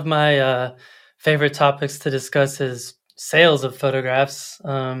that, one of my favorite topics to discuss is sales of photographs.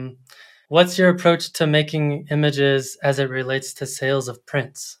 What's your approach to making images as it relates to sales of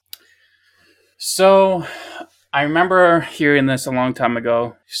prints? So I remember hearing this a long time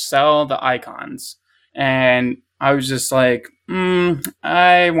ago, sell the icons. And I was just like,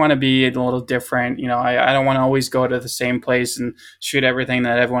 I want to be a little different. I don't want to always go to the same place and shoot everything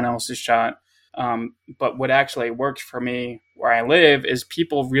that everyone else has shot. But what actually works for me where I live is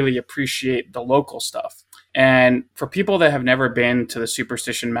people really appreciate the local stuff. And for people that have never been to the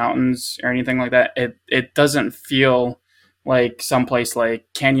Superstition Mountains or anything like that, it doesn't feel like someplace like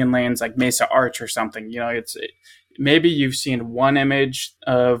Canyonlands, like Mesa Arch or something. Maybe you've seen one image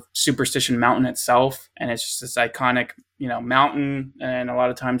of Superstition Mountain itself, and it's just this iconic, mountain. And a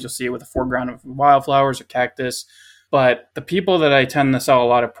lot of times you'll see it with a foreground of wildflowers or cactus. But the people that I tend to sell a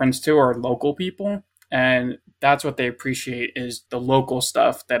lot of prints to are local people. And that's what they appreciate, is the local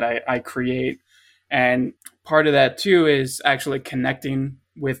stuff that I create. And part of that too is actually connecting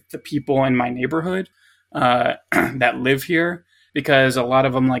with the people in my neighborhood that live here. Because a lot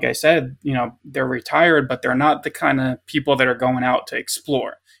of them, like I said, they're retired, but they're not the kind of people that are going out to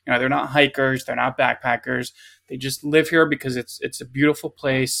explore. They're not hikers, they're not backpackers. They just live here because it's a beautiful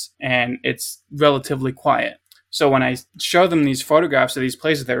place and it's relatively quiet. So when I show them these photographs of these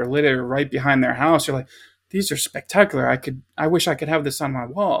places that are literally right behind their house, you're like, these are spectacular. I wish I could have this on my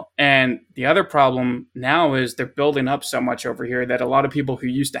wall. And the other problem now is they're building up so much over here that a lot of people who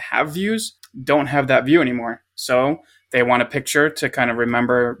used to have views don't have that view anymore. So they want a picture to kind of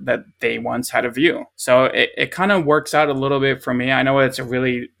remember that they once had a view. So it kind of works out a little bit for me. I know it's a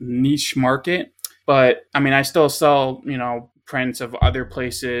really niche market, but I still sell, prints of other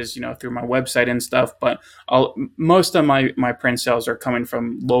places, through my website and stuff. But most of my print sales are coming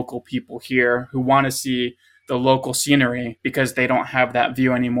from local people here who want to see the local scenery because they don't have that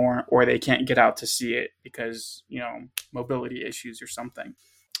view anymore, or they can't get out to see it because, mobility issues or something.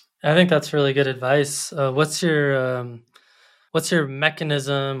 I think that's really good advice. What's your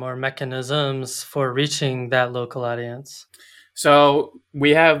mechanism or mechanisms for reaching that local audience? So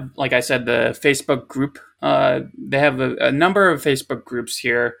we have, like I said, the Facebook group. They have a number of Facebook groups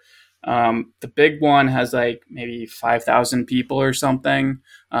here. The big one has like maybe 5,000 people or something.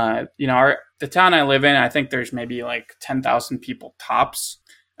 The town I live in, I think there's maybe like 10,000 people tops.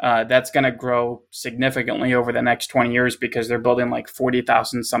 That's going to grow significantly over the next 20 years because they're building like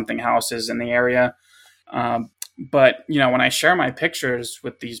 40,000 something houses in the area. But, when I share my pictures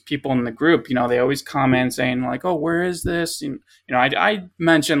with these people in the group, they always comment saying like, oh, where is this? I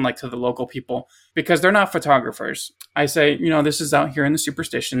mention like to the local people because they're not photographers. I say, this is out here in the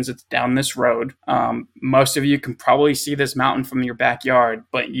Superstitions. It's down this road. Most of you can probably see this mountain from your backyard,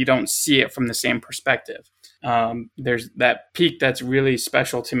 but you don't see it from the same perspective. There's that peak that's really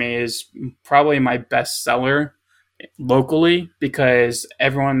special to me is probably my best seller locally because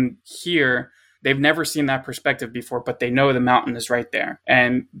everyone here, they've never seen that perspective before, but they know the mountain is right there.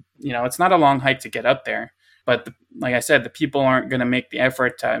 And, it's not a long hike to get up there. But like I said, the people aren't going to make the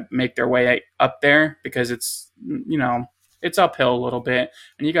effort to make their way up there because it's, it's uphill a little bit.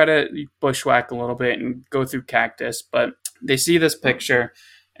 And you got to bushwhack a little bit and go through cactus. But they see this picture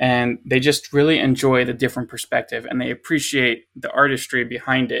and they just really enjoy the different perspective and they appreciate the artistry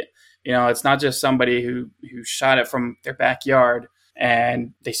behind it. It's not just somebody who shot it from their backyard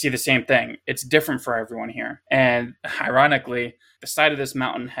and they see the same thing. It's different for everyone here. And ironically, the side of this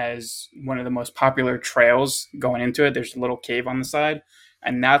mountain has one of the most popular trails going into it. There's a little cave on the side.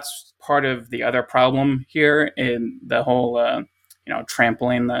 And that's part of the other problem here in the whole,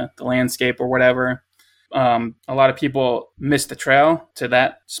 trampling the landscape or whatever. A lot of people miss the trail to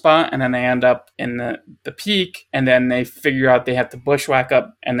that spot and then they end up in the peak and then they figure out they have to bushwhack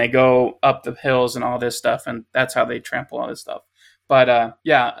up and they go up the hills and all this stuff. And that's how they trample all this stuff. But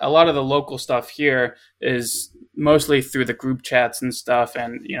a lot of the local stuff here is mostly through the group chats and stuff.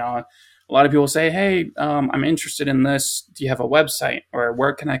 And, a lot of people say, hey, I'm interested in this. Do you have a website or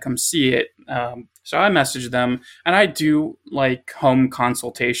where can I come see it? So I message them and I do like home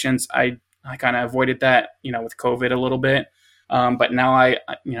consultations. I I kind of avoided that, with COVID a little bit. But now I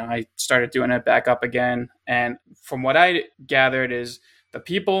started doing it back up again. And from what I gathered is the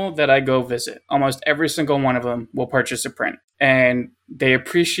people that I go visit, almost every single one of them will purchase a print, and they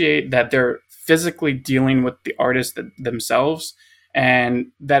appreciate that they're physically dealing with the artist themselves, and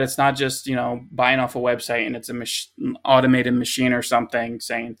that it's not just, buying off a website and it's an automated machine or something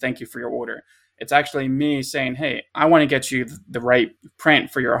saying, thank you for your order. It's actually me saying, hey, I want to get you the right print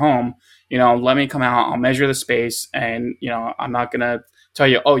for your home. Let me come out, I'll measure the space, and, I'm not going to tell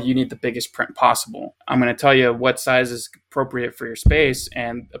you, oh, you need the biggest print possible. I'm going to tell you what size is appropriate for your space.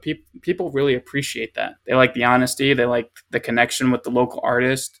 And people really appreciate that. They like the honesty. They like the connection with the local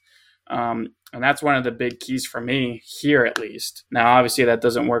artist. And that's one of the big keys for me here, at least. Now, obviously, that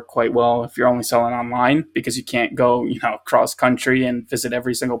doesn't work quite well if you're only selling online, because you can't go, cross country and visit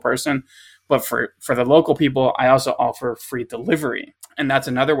every single person. But for the local people, I also offer free delivery. And that's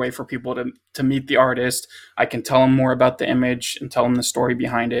another way for people to meet the artist. I can tell them more about the image and tell them the story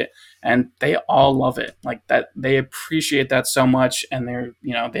behind it. And they all love it. Like that, they appreciate that so much. And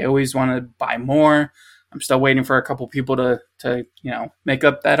they always want to buy more. I'm still waiting for a couple people to make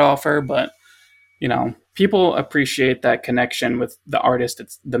up that offer. But, people appreciate that connection with the artist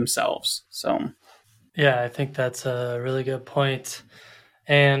themselves. So, yeah, I think that's a really good point.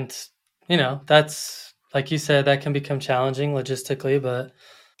 And that's, like you said, that can become challenging logistically, but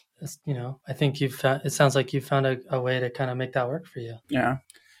I think it sounds like you found a way to kind of make that work for you. Yeah.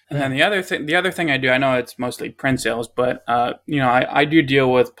 And then the other ththing I do, I know it's mostly print sales, but I do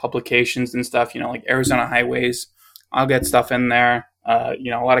deal with publications and stuff, like Arizona Highways. I'll get stuff in there, a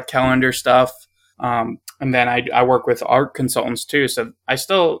lot of calendar stuff. And then I work with art consultants too. So I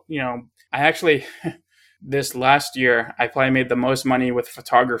still, I actually this last year, I probably made the most money with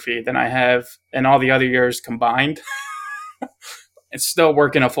photography than I have in all the other years combined. It's still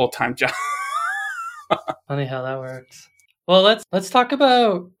working a full-time job. Funny how that works. Well, let's talk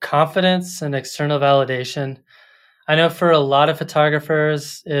about confidence and external validation. I know for a lot of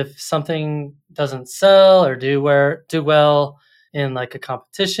photographers, if something doesn't sell or do well in like a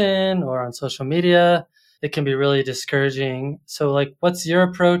competition or on social media, it can be really discouraging. So like, what's your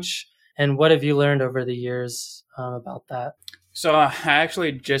approach? And what have you learned over the years about that? So I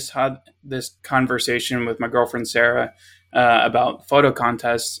actually just had this conversation with my girlfriend, Sarah, about photo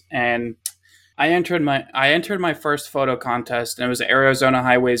contests. And I entered my first photo contest, and it was the Arizona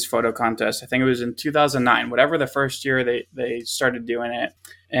Highways photo contest. I think it was in 2009, whatever the first year they started doing it.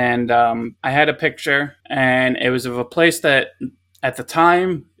 And I had a picture, and it was of a place that at the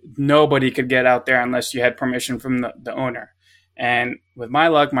time, nobody could get out there unless you had permission from the owner. And with my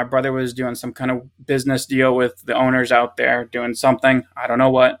luck, my brother was doing some kind of business deal with the owners out there, doing something. I don't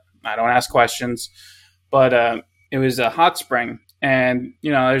know what. I don't ask questions. But it was a hot spring. And,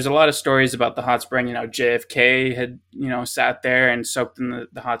 there's a lot of stories about the hot spring. JFK had, sat there and soaked in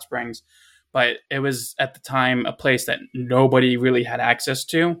the hot springs. But it was, at the time, a place that nobody really had access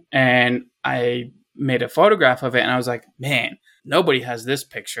to. And I made a photograph of it, and I was like, man, nobody has this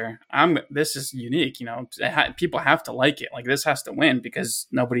picture. This is unique. People have to like it. Like, this has to win because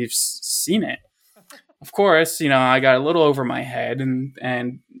nobody's seen it. Of course, I got a little over my head,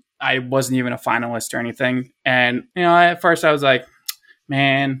 and I wasn't even a finalist or anything. And, at first I was like,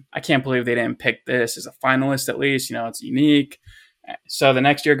 man, I can't believe they didn't pick this as a finalist at least. It's unique. So the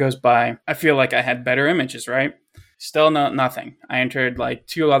next year goes by. I feel like I had better images, right? Still nothing. I entered like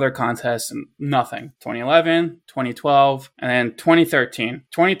 2 other contests and nothing. 2011, 2012, and then 2013.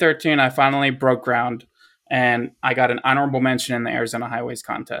 2013, I finally broke ground, and I got an honorable mention in the Arizona Highways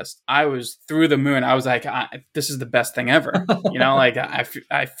contest. I was through the moon. I was like, this is the best thing ever.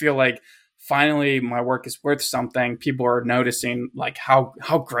 I feel like finally my work is worth something. People are noticing like how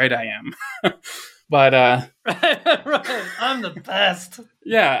great I am. But right. I'm the best.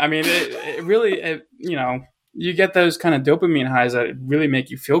 Yeah, I mean, it really, you get those kind of dopamine highs that really make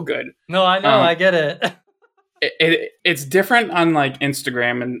you feel good. No, I know. I get it. It's different on like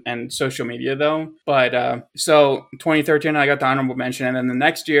Instagram and social media though. But so 2013, I got the honorable mention. And then the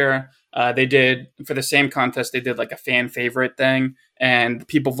next year, they did, for the same contest, they did like a fan favorite thing. And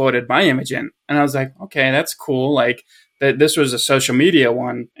people voted my image in. And I was like, okay, that's cool. Like, this was a social media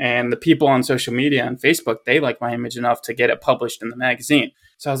one. And the people on social media and Facebook, they like my image enough to get it published in the magazine.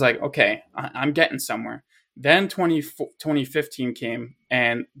 So I was like, okay, I'm getting somewhere. Then 2015 came,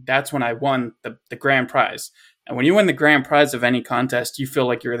 and that's when I won the grand prize. And when you win the grand prize of any contest, you feel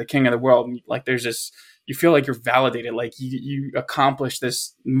like you're the king of the world. Like there's this, you feel like you're validated, like you accomplished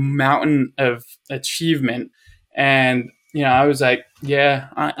this mountain of achievement. And I was like, yeah,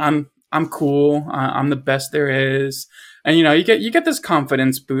 I'm cool. I'm the best there is. And, you get this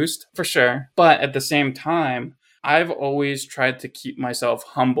confidence boost for sure. But at the same time, I've always tried to keep myself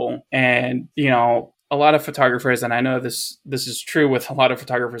humble. And, a lot of photographers, and I know this is true with a lot of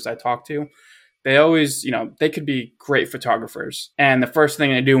photographers I talk to, they always, they could be great photographers. And the first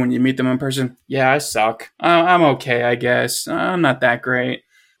thing they do when you meet them in person, yeah, I suck. I'm okay, I guess. I'm not that great.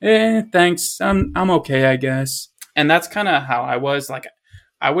 Thanks. I'm okay, I guess. And that's kind of how I was. Like,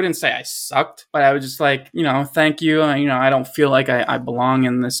 I wouldn't say I sucked, but I was just like, thank you. I don't feel like I belong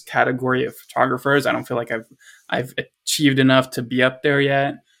in this category of photographers. I don't feel like I've achieved enough to be up there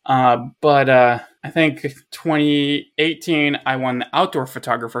yet. But I think 2018, I won the outdoor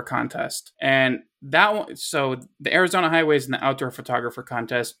photographer contest, and that one, so the Arizona Highways and the outdoor photographer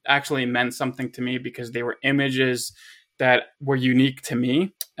contest actually meant something to me because they were images that were unique to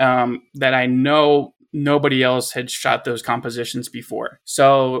me, that I know nobody else had shot those compositions before.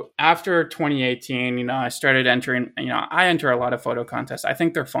 So after 2018, I started entering, I enter a lot of photo contests. I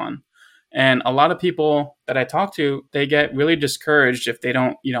think they're fun. And a lot of people that I talk to, they get really discouraged if they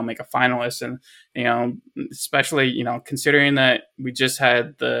don't, make a finalist. And, especially, considering that we just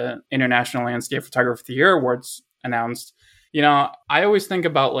had the International Landscape Photographer of the Year Awards announced, I always think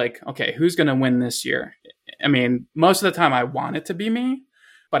about like, okay, who's going to win this year? I mean, most of the time I want it to be me,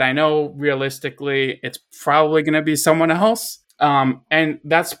 but I know realistically it's probably going to be someone else. And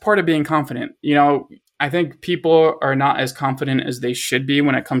that's part of being confident. I think people are not as confident as they should be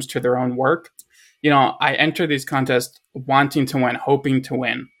when it comes to their own work. I enter these contests wanting to win, hoping to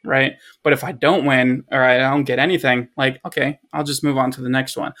win, right? But if I don't win or I don't get anything, like, okay, I'll just move on to the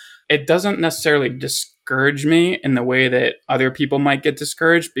next one. It doesn't necessarily discourage me in the way that other people might get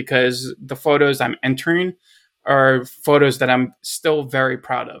discouraged, because the photos I'm entering are photos that I'm still very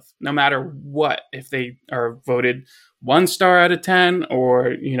proud of, no matter what, if they are voted 1 star out of 10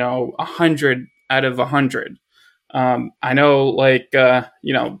 or, 100 out of 100. I know, like,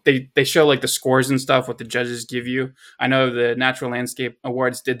 they show like the scores and stuff, what the judges give you. I know the Natural Landscape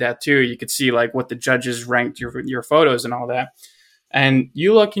Awards did that too. You could see like what the judges ranked your photos and all that. And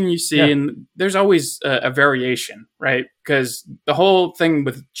you look and you see, and there's always a variation, right? Because the whole thing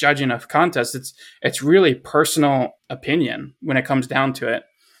with judging a contest, it's really personal opinion when it comes down to it.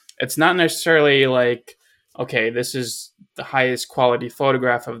 It's not necessarily like, okay, this is the highest quality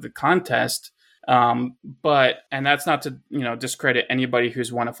photograph of the contest. And that's not to, discredit anybody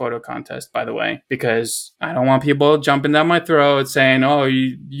who's won a photo contest, by the way, because I don't want people jumping down my throat saying, oh,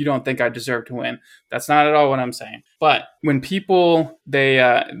 you don't think I deserve to win. That's not at all what I'm saying. But when people, they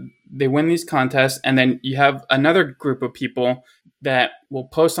win these contests, and then you have another group of people that will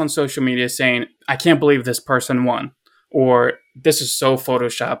post on social media saying, I can't believe this person won. Or this is so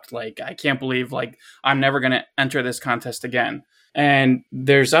photoshopped. Like, I can't believe, like, I'm never going to enter this contest again. And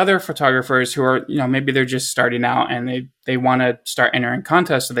there's other photographers who are, maybe they're just starting out and they want to start entering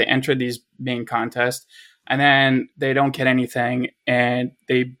contests. So they enter these main contests and then they don't get anything and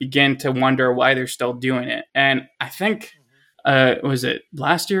they begin to wonder why they're still doing it. And I think, was it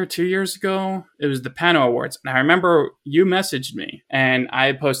last year, 2 years ago? It was the Pano Awards. And I remember you messaged me and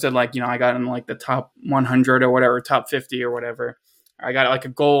I posted like, I got in like the top 100 or whatever, top 50 or whatever. I got like a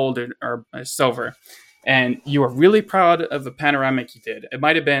gold or a silver. And you were really proud of the panoramic you did. It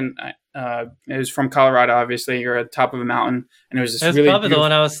might have been, it was from Colorado, obviously. You're at the top of a mountain. And it was this really probably the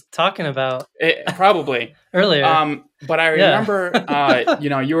one I was talking about. Probably. Earlier. But I remember,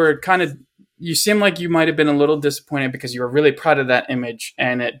 you were you seemed like you might have been a little disappointed because you were really proud of that image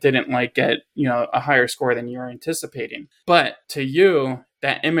and it didn't like get, a higher score than you were anticipating. But to you,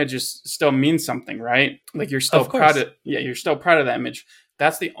 that image still means something, right? Like you're still proud of, you're still proud of that image.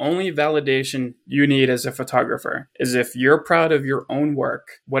 That's the only validation you need as a photographer, is if you're proud of your own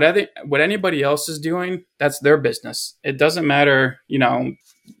work. What anybody else is doing, that's their business. It doesn't matter,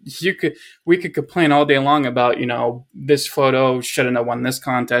 we could complain all day long about, this photo shouldn't have won this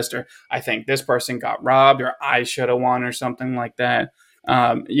contest, or I think this person got robbed, or I should have won, or something like that.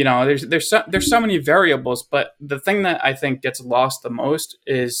 There's so many variables, but the thing that I think gets lost the most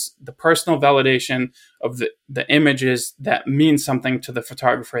is the personal validation of the images that mean something to the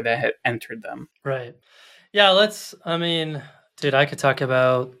photographer that had entered them. Right. Yeah. Dude, I could talk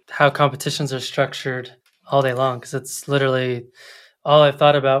about how competitions are structured all day long, because it's literally all I've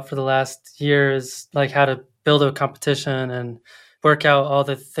thought about for the last year is like how to build a competition and work out all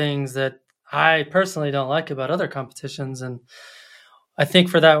the things that I personally don't like about other competitions. And I think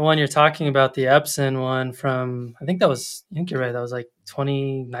for that one you're talking about, the Epson one from, I think you're right, that was like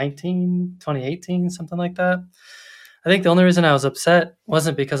 2019, 2018, something like that. I think the only reason I was upset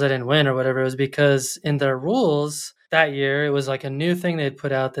wasn't because I didn't win or whatever. It was because in their rules that year, it was like a new thing they'd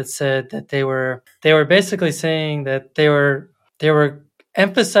put out that said that they were basically saying that they were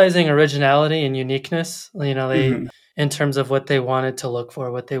emphasizing originality and uniqueness. They in terms of what they wanted to look for,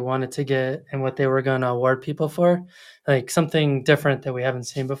 what they wanted to get, and what they were going to award people for, like something different that we haven't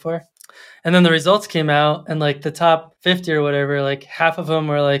seen before. And then the results came out, and like the top 50 or whatever, like half of them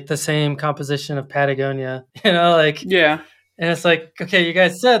were like the same composition of Patagonia, like, Yeah. and it's like, okay, you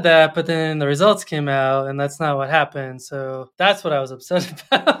guys said that, but then the results came out and that's not what happened. So that's what I was upset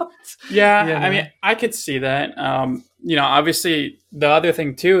about. Yeah, I mean, I could see that. Obviously, the other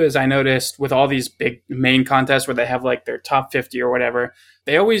thing too is I noticed with all these big main contests where they have like their top 50 or whatever,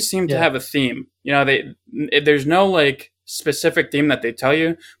 they always seem to have a theme. There's no like specific theme that they tell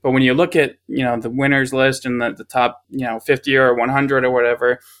you, but when you look at the winners list and the top 50 or 100 or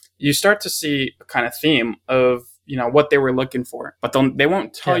whatever, you start to see a kind of theme of what they were looking for, but they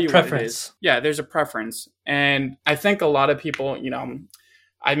won't tell you preference. what it is. Yeah, there's a preference, and I think a lot of people,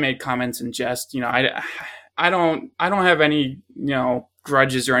 I made comments in jest. I don't have any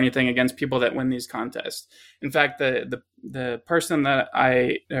grudges or anything against people that win these contests. In fact, the person that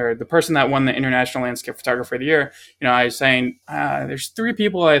won the International Landscape Photographer of the Year, I was saying there's 3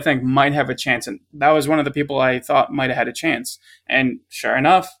 people I think might have a chance, and that was one of the people I thought might have had a chance. And sure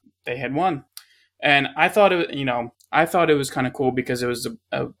enough, they had won. And I thought it was kind of cool because it was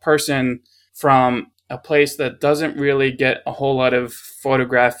a person from a place that doesn't really get a whole lot of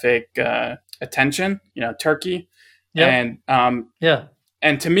photographic attention, Turkey. Yep.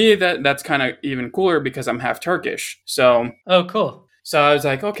 And to me that's kind of even cooler because I'm half Turkish. So cool. So I was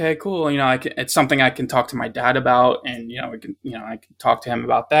like, okay, cool. It's something I can talk to my dad about, and I can talk to him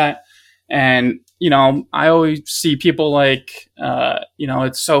about that. And, I always see people like,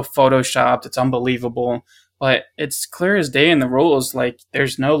 it's so photoshopped, it's unbelievable, but it's clear as day in the rules. Like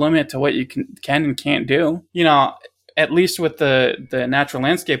there's no limit to what you can and can't do. At least with the Natural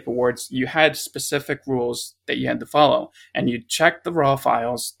Landscape Awards, you had specific rules that you had to follow, and you checked the raw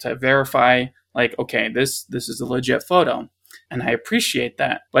files to verify like, okay, this is a legit photo. And I appreciate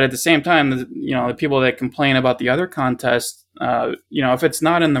that. But at the same time, the people that complain about the other contests, if it's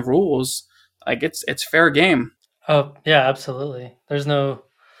not in the rules, like it's fair game. Oh yeah, absolutely. There's no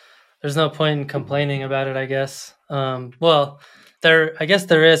point in complaining about it, I guess. I guess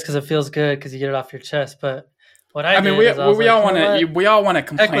there is, because it feels good because you get it off your chest. But what we all want to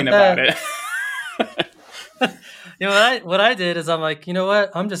complain about it. What I did is I'm like, you know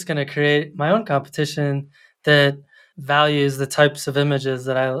what? I'm just going to create my own competition that values the types of images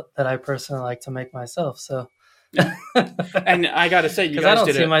that I personally like to make myself. So, and I got to say, you guys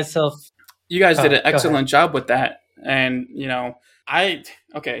did an excellent job with that. And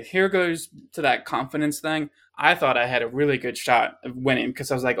here goes to that confidence thing. I thought I had a really good shot of winning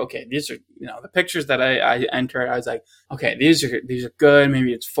because I was like, okay, these are the pictures that I entered. I was like, okay, these are good.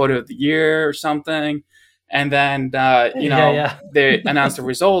 Maybe it's photo of the year or something. And then they announced the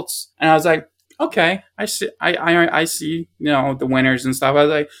results, and I was like, okay, I see the winners and stuff. I was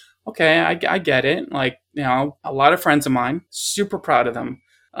like, okay, I get it. Like, a lot of friends of mine, super proud of them.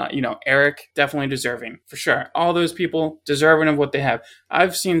 Eric, definitely deserving, for sure. All those people deserving of what they have.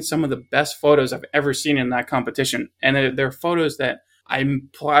 I've seen some of the best photos I've ever seen in that competition. And they're photos that I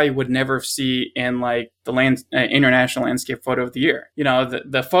probably would never see in like the International Landscape Photo of the Year.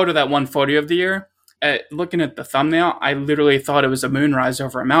 The photo that won Photo of the Year, looking at the thumbnail, I literally thought it was a moonrise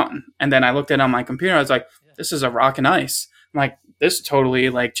over a mountain. And then I looked at it on my computer. I was like, this is a rock and ice. I'm like, this totally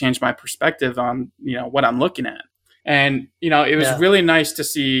like changed my perspective on, what I'm looking at. And, it was really nice to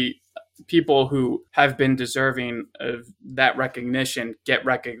see people who have been deserving of that recognition get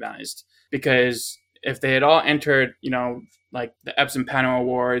recognized. Because if they had all entered, like the Epson Pano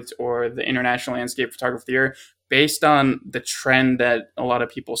Awards or the International Landscape Photographer of the Year, based on the trend that a lot of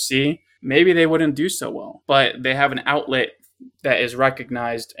people see, maybe they wouldn't do so well. But they have an outlet that is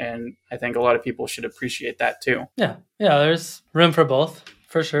recognized, and I think a lot of people should appreciate that too. Yeah, there's room for both,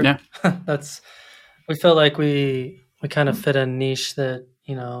 for sure. Yeah. We feel like we kind of fit a niche that,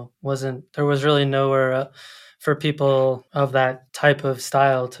 there was really nowhere for people of that type of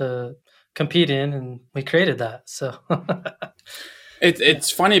style to compete in, and we created that. So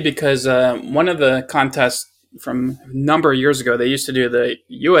it's funny because one of the contests from a number of years ago, they used to do the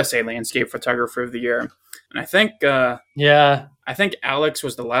USA Landscape Photographer of the Year. And I think Alex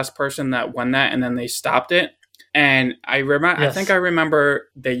was the last person that won that, and then they stopped it. And I remember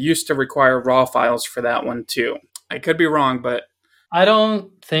they used to require raw files for that one too. I could be wrong, but I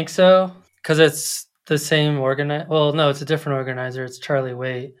don't think so, because it's the same organizer. Well, no, it's a different organizer. It's Charlie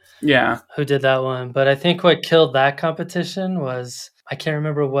Waite. Yeah. who did that one. But I think what killed that competition was, I can't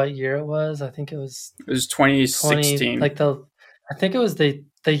remember what year it was. I think it was It was 20, 2016. I think it was the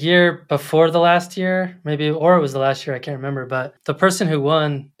year before the last year, maybe, or it was the last year. I can't remember. But the person who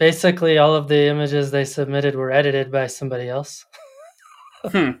won, basically all of the images they submitted were edited by somebody else.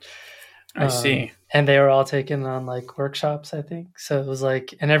 I see. And they were all taken on like workshops, I think. So it was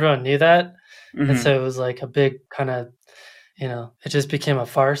like, and everyone knew that. And so it was like a big kind of, it just became a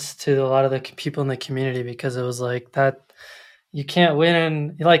farce to a lot of the people in the community, because it was like that you can't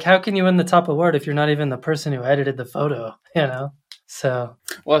win. Like, how can you win the top award if you're not even the person who edited the photo, So,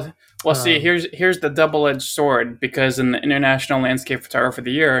 well, see, here's the double-edged sword, because in the International Landscape Photographer of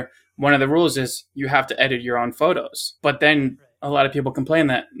the Year, one of the rules is you have to edit your own photos. But then a lot of people complain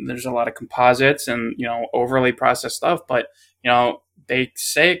that there's a lot of composites and, overly processed stuff, but, they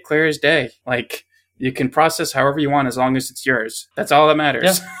say it clear as day. Like, you can process however you want as long as it's yours. That's all that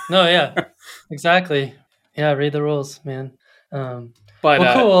matters. Yeah. No, yeah, exactly. Yeah, read the rules, man.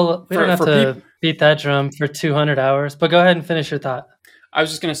 But cool. We don't have to beat that drum for 200 hours, but go ahead and finish your thought. I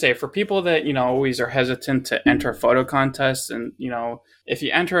was just going to say, for people that, always are hesitant to enter photo contests, and, if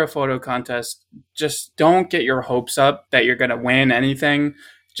you enter a photo contest, just don't get your hopes up that you're going to win anything.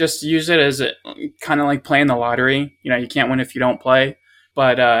 Just use it as kind of like playing the lottery. You can't win if you don't play.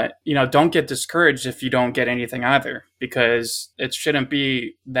 But, don't get discouraged if you don't get anything either, because it shouldn't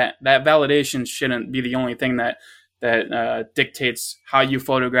be that validation shouldn't be the only thing that dictates how you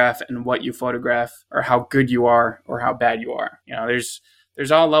photograph and what you photograph, or how good you are or how bad you are.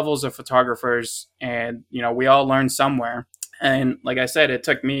 There's all levels of photographers, and, we all learn somewhere. And like I said, it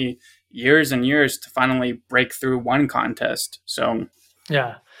took me years and years to finally break through one contest. So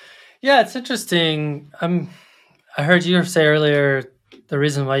yeah, it's interesting. I heard you say earlier, the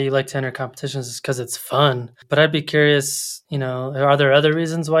reason why you like to enter competitions is because it's fun. But I'd be curious, are there other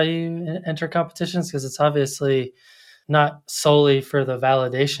reasons why you enter competitions? Because it's obviously not solely for the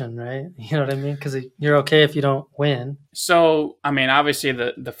validation, right? You know what I mean? Because you're okay if you don't win. So, obviously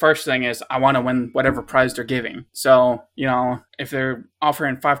the first thing is I want to win whatever prize they're giving. So, if they're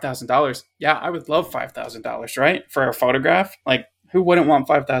offering $5,000, yeah, I would love $5,000, right? For a photograph. Like, who wouldn't want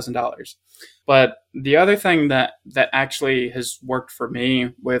 $5,000? But the other thing that actually has worked for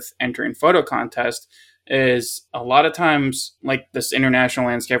me with entering photo contest is a lot of times, like this International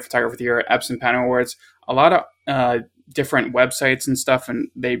Landscape Photographer of the Year, Epson Panel Awards, a lot of different websites and stuff, and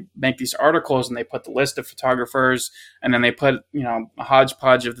they make these articles and they put the list of photographers, and then they put, a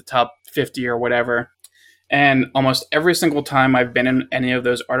hodgepodge of the top 50 or whatever. And almost every single time I've been in any of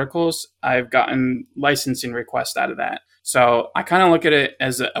those articles, I've gotten licensing requests out of that. So I kind of look at it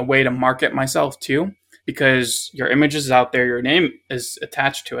as a way to market myself too, because your image is out there, your name is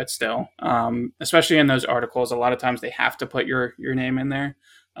attached to it still. Especially in those articles, a lot of times they have to put your name in there.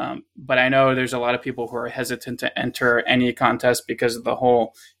 But I know there's a lot of people who are hesitant to enter any contest because of the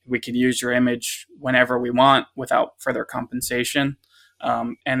whole, we can use your image whenever we want without further compensation.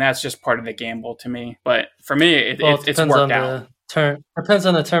 And that's just part of the gamble to me. But for me, it's worked out. Depends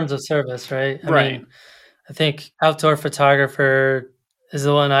on the terms of service, right? I mean, I think outdoor photographer is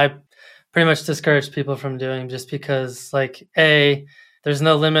the one I pretty much discourage people from doing, just because, like, A, there's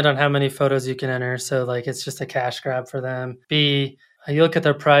no limit on how many photos you can enter. So, like, it's just a cash grab for them. B, you look at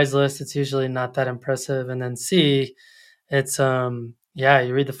their prize list, it's usually not that impressive. And then C, it's, you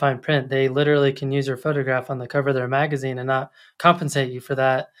read the fine print. They literally can use your photograph on the cover of their magazine and not compensate you for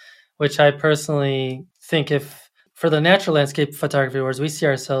that, which I personally think, if for the Natural Landscape Photography Awards, we see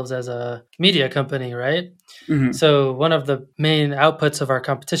ourselves as a media company, right? Mm-hmm. So one of the main outputs of our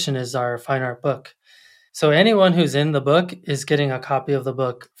competition is our fine art book. So anyone who's in the book is getting a copy of the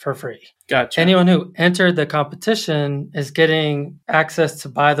book for free. Gotcha. Anyone who entered the competition is getting access to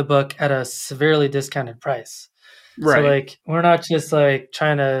buy the book at a severely discounted price. Right. So, like, we're not just like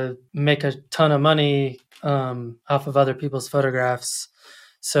trying to make a ton of money off of other people's photographs.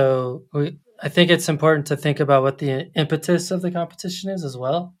 So I think it's important to think about what the impetus of the competition is as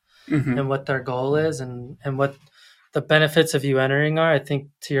well, mm-hmm. and what their goal is, and what the benefits of you entering are. I think,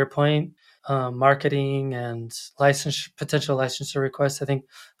 to your point, marketing and potential licensure requests, I think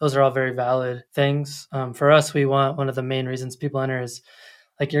those are all very valid things. For us, we want, one of the main reasons people enter is,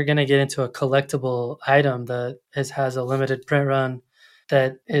 like, you're going to get into a collectible item that has a limited print run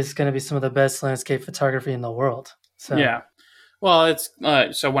that is going to be some of the best landscape photography in the world. So yeah. Well, it's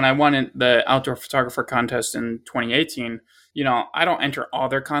so when I won the outdoor photographer contest in 2018, I don't enter all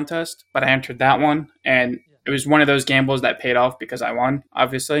their contests, but I entered that one, and it was one of those gambles that paid off because I won,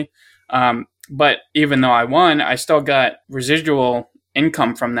 obviously. But even though I won, I still got residual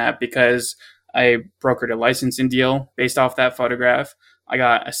income from that because I brokered a licensing deal based off that photograph. I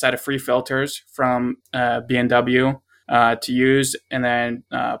got a set of free filters from B&W to use, and then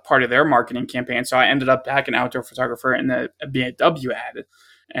part of their marketing campaign. So I ended up back an outdoor photographer in the B&W ad.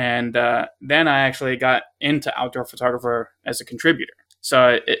 And then I actually got into outdoor photographer as a contributor.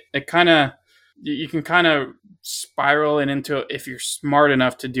 So it kind of, you can kind of spiral it into, if you're smart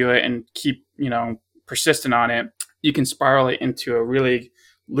enough to do it and keep, persistent on it, you can spiral it into a really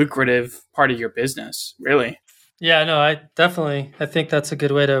lucrative part of your business, really. Yeah, no, I think that's a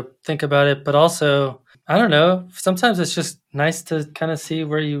good way to think about it. But also, I don't know, sometimes it's just nice to kind of see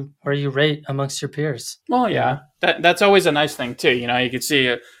where you rate amongst your peers. Well, yeah, that's always a nice thing too. You can see,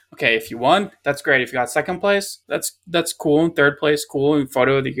 okay, if you won, that's great. If you got second place, that's cool. Third place, cool.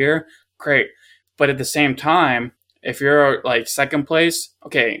 Photo of the year, great. But at the same time, if you're like second place,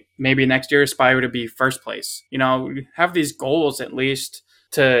 okay, maybe next year aspire to be first place. Have these goals at least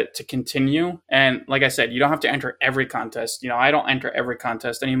to continue. And like I said, you don't have to enter every contest. I don't enter every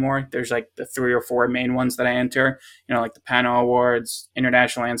contest anymore. There's like the 3 or 4 main ones that I enter, like the Pano Awards,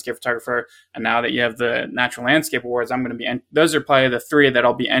 International Landscape Photographer. And now that you have the Natural Landscape Awards, I'm going to be, those are probably the 3 that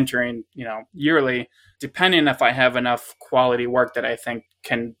I'll be entering, yearly, depending if I have enough quality work that I think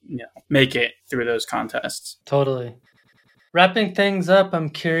can, make it through those contests. Totally. Wrapping things up, I'm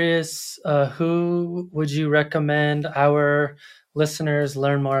curious, who would you recommend our listeners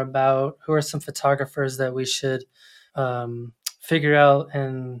learn more about? Who are some photographers that we should figure out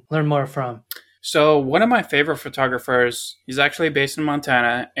and learn more from? So one of my favorite photographers, he's actually based in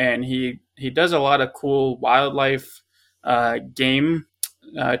Montana, and he does a lot of cool wildlife game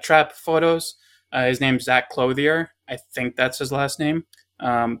trap photos. His name's Zach Clothier. I think that's his last name.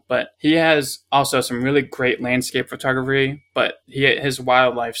 But he has also some really great landscape photography, but his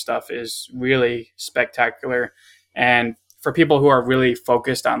wildlife stuff is really spectacular. And for people who are really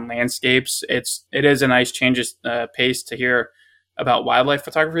focused on landscapes, it is a nice change of pace to hear about wildlife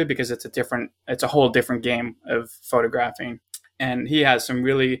photography, because it's a whole different game of photographing. And he has some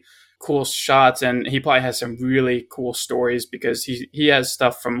really cool shots, and he probably has some really cool stories, because he has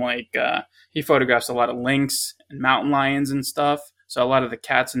stuff from he photographs a lot of lynx and mountain lions and stuff. So a lot of the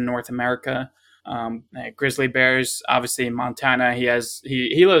cats in North America, grizzly bears, obviously in Montana.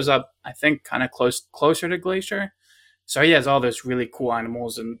 He lives up, I think, kind of closer to Glacier. So he has all those really cool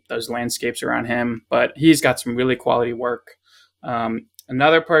animals and those landscapes around him, but he's got some really quality work.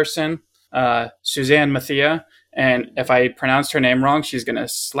 Another person, Suzanne Mathia, and if I pronounced her name wrong, she's going to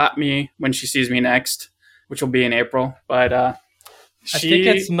slap me when she sees me next, which will be in April. But I think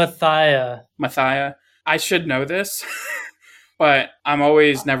it's Mathia. Mathia. I should know this, but I'm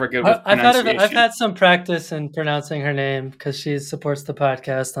always never good with pronunciation. I've had some practice in pronouncing her name because she supports the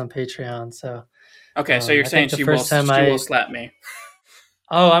podcast on Patreon, so... Okay, so you're saying she will slap me.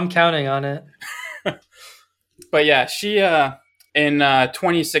 Oh, I'm counting on it. But yeah, she in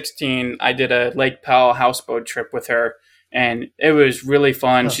 2016, I did a Lake Powell houseboat trip with her, and it was really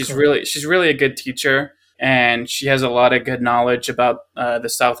fun. She's really a good teacher, and she has a lot of good knowledge about the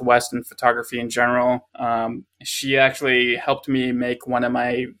Southwest and photography in general. She actually helped me make one of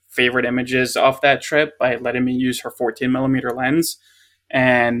my favorite images off that trip by letting me use her 14 millimeter lens.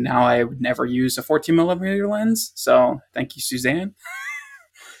 And now I would never use a 14 millimeter lens. So thank you, Suzanne.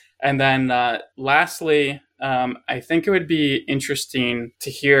 And then lastly, I think it would be interesting to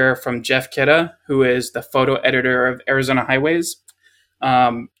hear from Jeff Kitta, who is the photo editor of Arizona Highways.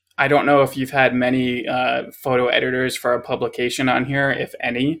 I don't know if you've had many photo editors for a publication on here, if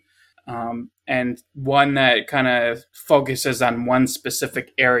any. And one that kind of focuses on one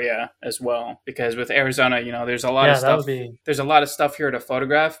specific area as well, because with Arizona, there's a lot of stuff. There's a lot of stuff here to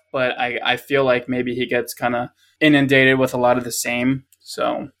photograph, but I feel like maybe he gets kind of inundated with a lot of the same.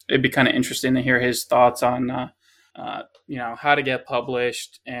 So it'd be kind of interesting to hear his thoughts on, how to get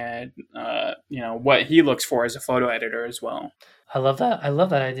published and, what he looks for as a photo editor as well. I love that. I love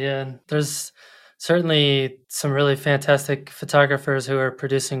that idea. And there's certainly some really fantastic photographers who are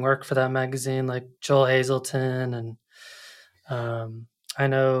producing work for that magazine, like Joel Hazelton, and I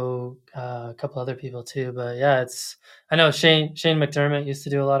know a couple other people too. But yeah, I know Shane McDermott used to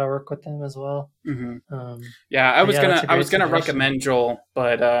do a lot of work with them as well. Mm-hmm. I was gonna recommend Joel,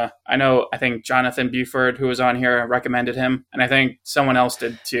 but I think Jonathan Buford, who was on here, recommended him, and I think someone else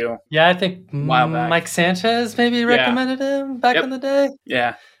did too. Yeah, I think Mike Sanchez maybe recommended him back in the day.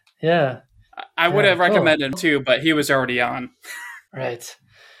 Yeah. I would have recommended him too, but he was already on. Right.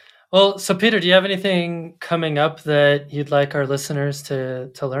 Well, so Peter, do you have anything coming up that you'd like our listeners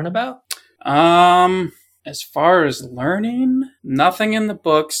to learn about? As far as learning, nothing in the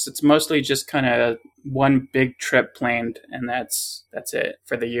books. It's mostly just kind of one big trip planned, and that's it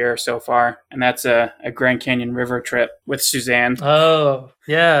for the year so far. And that's a Grand Canyon River trip with Suzanne. Oh,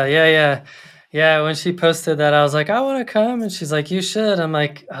 yeah. Yeah, when she posted that, I was like, I want to come. And she's like, you should. I'm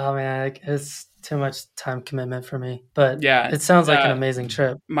like, oh, man, it's too much time commitment for me. But Yeah, it sounds like an amazing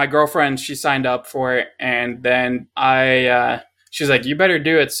trip. My girlfriend, she signed up for it. And then she's like, you better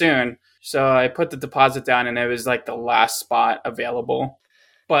do it soon. So I put the deposit down, and it was like the last spot available.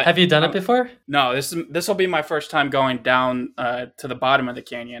 But have you done it before? No, this will be my first time going down to the bottom of the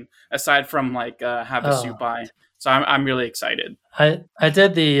canyon, aside from like Havasupai. So I'm really excited. I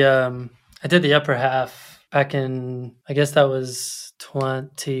did the upper half back in, I guess that was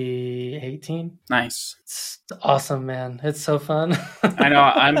 2018. Nice. It's awesome, man. It's so fun. I know.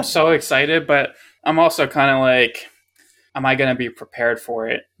 I'm so excited, but I'm also kind of like, am I going to be prepared for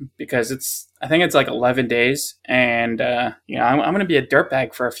it? Because I think it's like 11 days, and I'm going to be a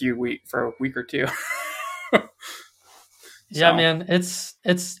dirtbag for a week or two. Yeah, man, it's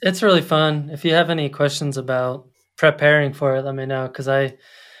really fun. If you have any questions about preparing for it, let me know, because I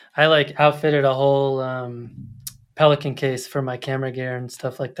like outfitted a whole Pelican case for my camera gear and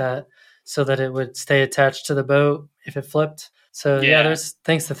stuff like that, so that it would stay attached to the boat if it flipped. So yeah, there's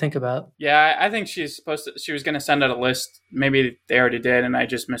things to think about. Yeah, I think she was going to send out a list. Maybe they already did, and I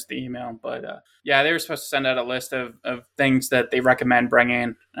just missed the email. But they were supposed to send out a list of things that they recommend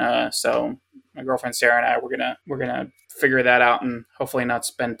bringing. So my girlfriend Sarah and I, we're gonna figure that out, and hopefully not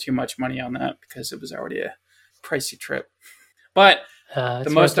spend too much money on that, because it was already a pricey trip. But the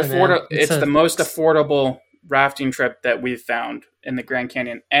most affordable rafting trip that we've found in the Grand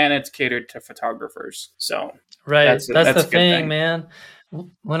Canyon, and it's catered to photographers. So right, that's the thing, man.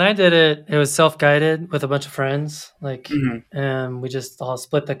 When I did it, it was self-guided with a bunch of friends. Like, and we just all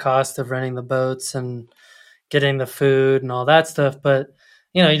split the cost of renting the boats and getting the food and all that stuff. But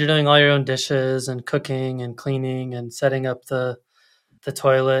you're doing all your own dishes and cooking and cleaning and setting up the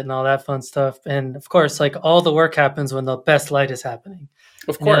toilet and all that fun stuff. And of course, like, all the work happens when the best light is happening.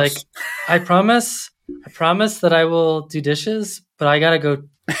 Of course. Like, I promise that I will do dishes, but I got to go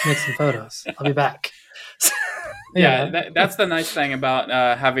make some photos. I'll be back. That's the nice thing about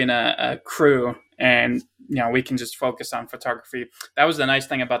having a crew, and we can just focus on photography. That was the nice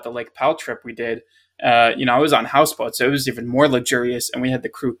thing about the Lake Powell trip we did. I was on houseboat, so it was even more luxurious, and we had the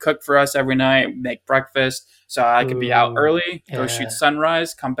crew cook for us every night, make breakfast, so I could be out early, go shoot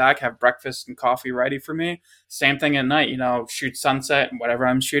sunrise, come back, have breakfast and coffee ready for me. Same thing at night, shoot sunset and whatever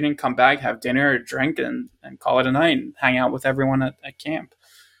I'm shooting, come back, have dinner or drink, and call it a night, and hang out with everyone at camp.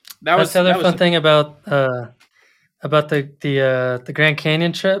 That's the other fun thing about the Grand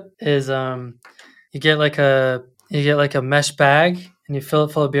Canyon trip is you get like a mesh bag, and you fill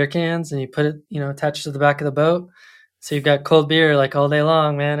it full of beer cans, and you put it attached to the back of the boat, so you've got cold beer like all day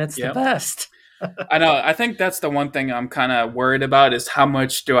long, man. It's the best. I know. I think that's the one thing I'm kind of worried about, is how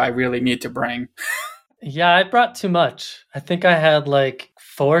much do I really need to bring? Yeah, I brought too much. I think I had like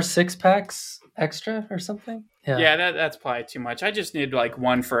 4 6-packs extra or something. Yeah, that's probably too much. I just need like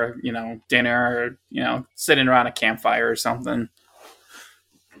one for, dinner, or, sitting around a campfire or something.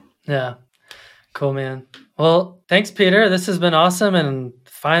 Yeah. Cool, man. Well, thanks, Peter. This has been awesome. And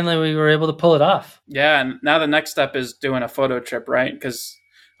finally we were able to pull it off. Yeah. And now the next step is doing a photo trip, right? Because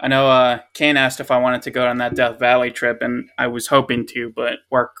I know Kane asked if I wanted to go on that Death Valley trip, and I was hoping to, but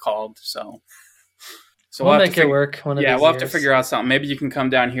work called. So we'll make it work. We'll have to figure out something. Maybe you can come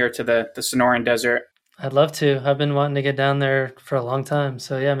down here to the Sonoran Desert. I'd love to. I've been wanting to get down there for a long time.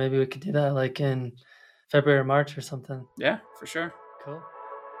 So yeah, maybe we could do that like in February or March or something. Yeah, for sure. Cool.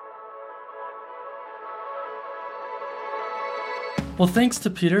 Well, thanks to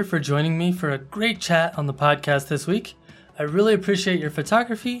Peter for joining me for a great chat on the podcast this week. I really appreciate your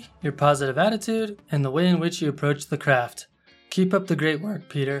photography, your positive attitude, and the way in which you approach the craft. Keep up the great work,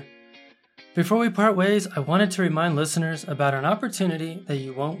 Peter. Before we part ways, I wanted to remind listeners about an opportunity that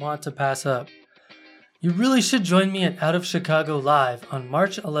you won't want to pass up. You really should join me at Out of Chicago Live on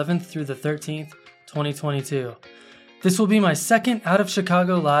March 11th through the 13th, 2022. This will be my second Out of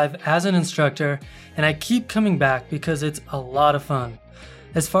Chicago Live as an instructor, and I keep coming back because it's a lot of fun.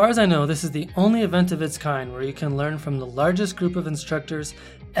 As far as I know, this is the only event of its kind where you can learn from the largest group of instructors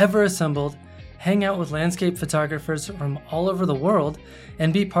ever assembled, hang out with landscape photographers from all over the world,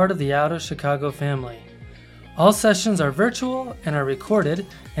 and be part of the Out of Chicago family. All sessions are virtual and are recorded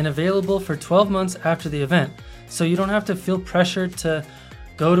and available for 12 months after the event, so you don't have to feel pressured to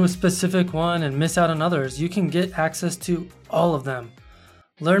go to a specific one and miss out on others. You can get access to all of them.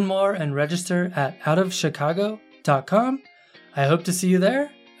 Learn more and register at outofchicago.com. I hope to see you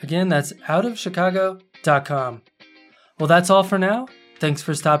there. Again, that's outofchicago.com. Well, that's all for now. Thanks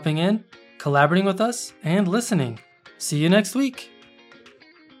for stopping in. collaborating with us, and listening. See you next week.